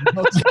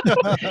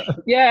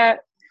Yeah,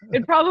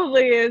 it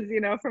probably is, you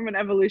know, from an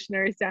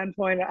evolutionary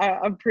standpoint,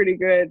 a pretty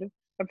good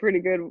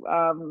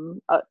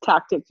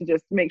tactic to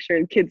just make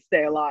sure kids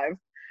stay alive.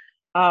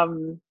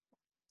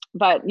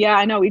 But yeah,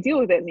 I know we deal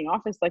with it in the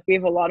office. Like, we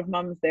have a lot of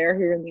moms there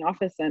who are in the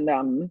office,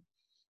 and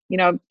you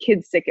know,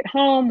 kids sick at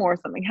home or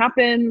something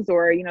happens,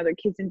 or, you know, their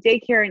kids in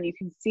daycare, and you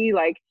can see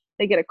like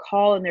they get a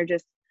call and they're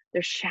just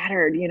they're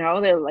shattered, you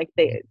know, they're like,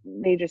 they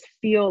just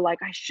feel like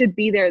I should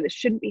be there. This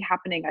shouldn't be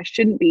happening. I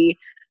shouldn't be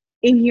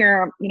in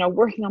here, you know,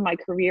 working on my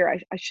career.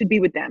 I should be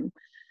with them.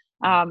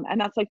 And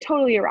that's like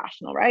totally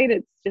irrational, right?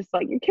 It's just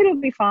like, your kid will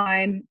be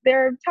fine.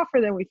 They're tougher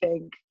than we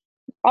think.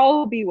 All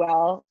will be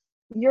well.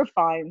 You're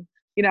fine,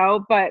 you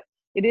know, but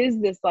it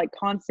is this like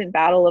constant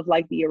battle of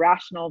like the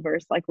irrational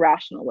versus like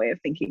rational way of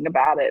thinking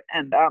about it.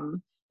 And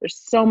there's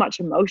so much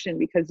emotion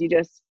because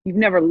you've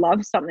never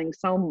loved something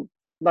so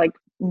like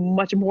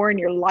much more in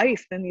your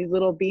life than these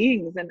little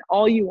beings, and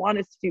all you want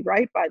is to do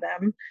right by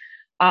them.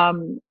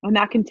 And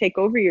that can take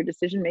over your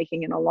decision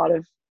making in a lot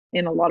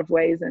of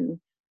ways. And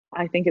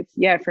I think it's,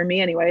 yeah, for me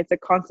anyway, it's a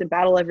constant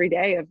battle every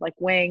day of like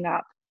weighing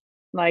up,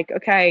 like,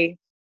 okay,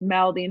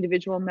 Mel, the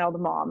individual, Mel, the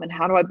mom, and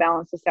how do I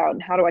balance this out?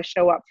 And how do I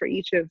show up for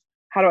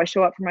how do I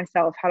show up for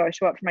myself? How do I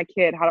show up for my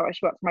kid? How do I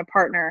show up for my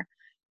partner?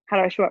 How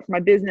do I show up for my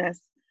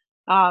business?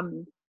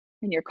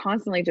 And you're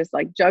constantly just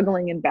like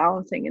juggling and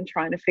balancing and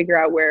trying to figure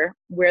out where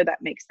that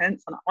makes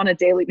sense on a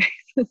daily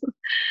basis.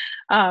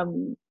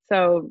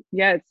 So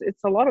yeah,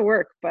 it's a lot of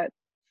work, but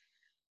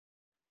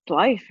it's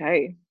life,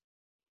 hey.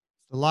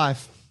 The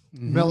life.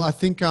 Mhm. Mel, I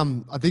think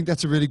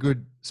that's a really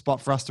good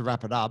spot for us to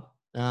wrap it up.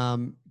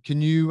 Can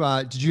you,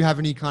 did you have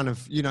any kind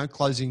of, you know,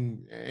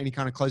 closing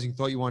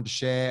thought you wanted to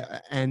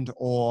share, and,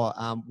 or,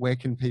 where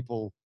can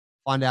people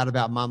find out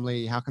about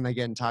Mumly? How can they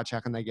get in touch? How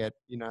can they get,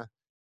 you know,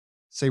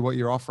 see what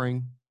you're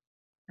offering?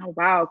 Oh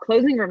wow,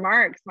 closing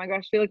remarks. My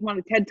gosh, I feel like I'm on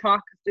a TED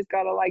Talk. Just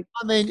gotta like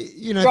I mean,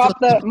 you know, drop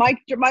the mic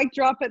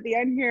drop at the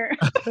end here.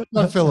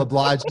 don't feel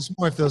obliged. It's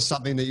more if there was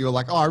something that you were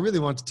like, oh, I really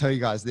want to tell you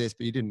guys this,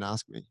 but you didn't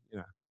ask me, you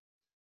know.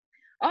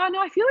 Oh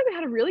no, I feel like we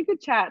had a really good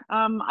chat.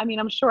 I mean,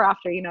 I'm sure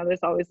after, you know,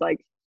 there's always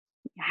like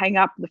hang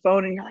up the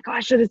phone and you're like, oh,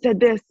 I should have said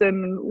this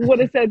and would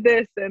have said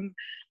this. And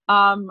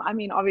I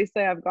mean,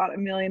 obviously I've got a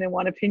million and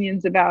one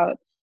opinions about,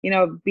 you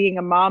know, being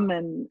a mom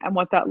and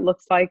what that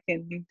looks like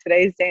in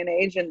today's day and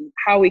age and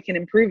how we can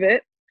improve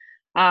it.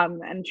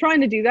 And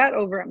trying to do that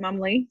over at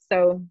Mumly.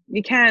 So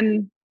you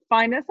can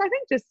find us, I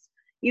think, just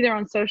either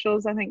on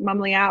socials, I think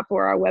Mumly app,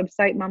 or our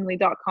website,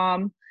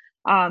 mumly.com.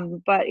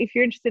 But if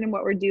you're interested in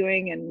what we're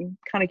doing and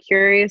kind of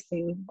curious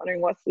and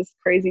wondering what's this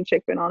crazy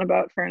chick been on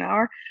about for an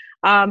hour,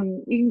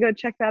 you can go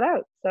check that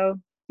out. So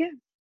yeah.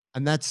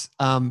 And that's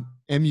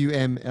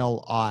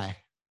MUMLI,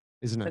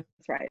 isn't it?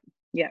 That's right.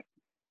 Yeah.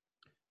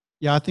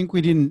 Yeah, I think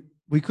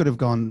we could have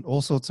gone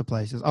all sorts of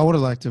places. I would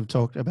have liked to have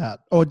talked about,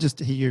 or just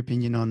to hear your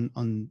opinion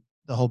on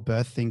the whole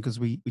birth thing, because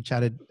we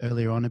chatted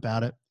earlier on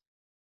about it.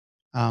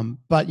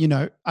 But, you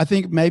know, I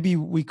think maybe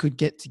we could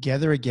get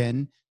together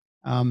again,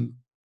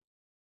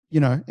 you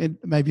know,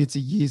 maybe it's a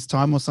year's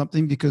time or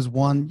something, because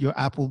one, your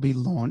app will be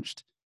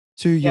launched.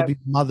 Two, you'll be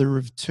mother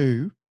of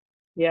two.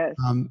 Yes.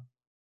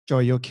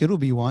 Joy, your kid will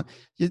be one.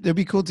 It'll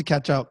be cool to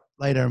catch up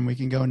later and we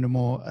can go into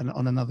more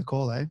on another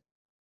call, eh?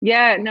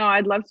 Yeah, no,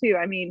 I'd love to.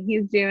 I mean,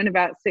 he's due in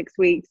about 6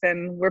 weeks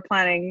and we're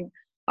planning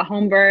a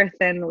home birth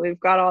and we've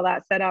got all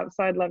that set up.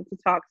 So I'd love to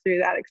talk through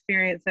that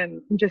experience,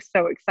 and I'm just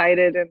so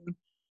excited.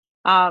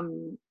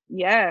 And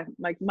yeah,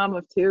 like mom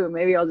of two,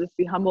 maybe I'll just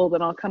be humbled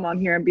and I'll come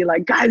on here and be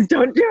like, guys,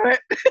 don't do it.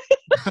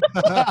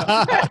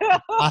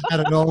 I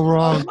had it all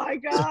wrong. Oh my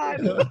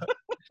God.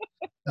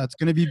 That's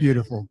going to be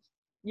beautiful.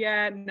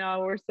 Yeah, no,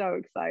 we're so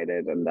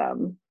excited, and I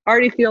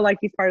already feel like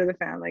he's part of the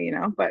family, you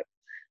know, but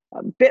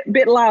a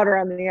bit louder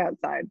on the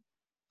outside.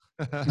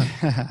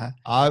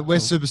 We're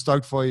super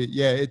stoked for you.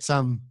 Yeah, it's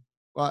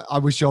I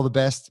wish you all the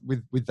best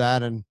with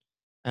that, and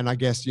I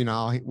guess, you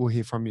know, we'll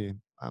hear from you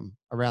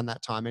around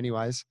that time,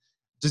 anyways.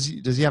 Does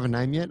he have a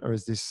name yet, or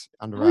is this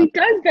under wraps? Oh, he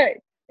does, but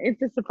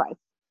it's a surprise.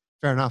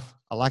 Fair enough.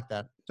 I like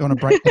that. Do you want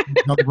to break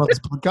the Brothers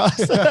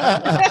podcast?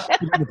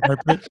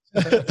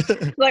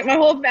 Like my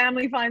whole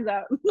family finds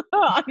out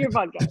on your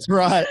podcast. That's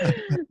right.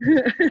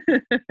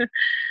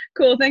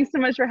 Cool. Thanks so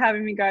much for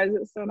having me, guys.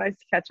 It's so nice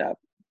to catch up.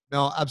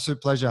 No,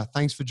 absolute pleasure.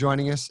 Thanks for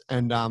joining us,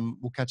 and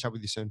we'll catch up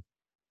with you soon.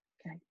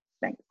 Okay.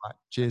 Thanks. All right.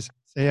 Cheers.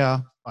 See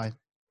ya. Bye.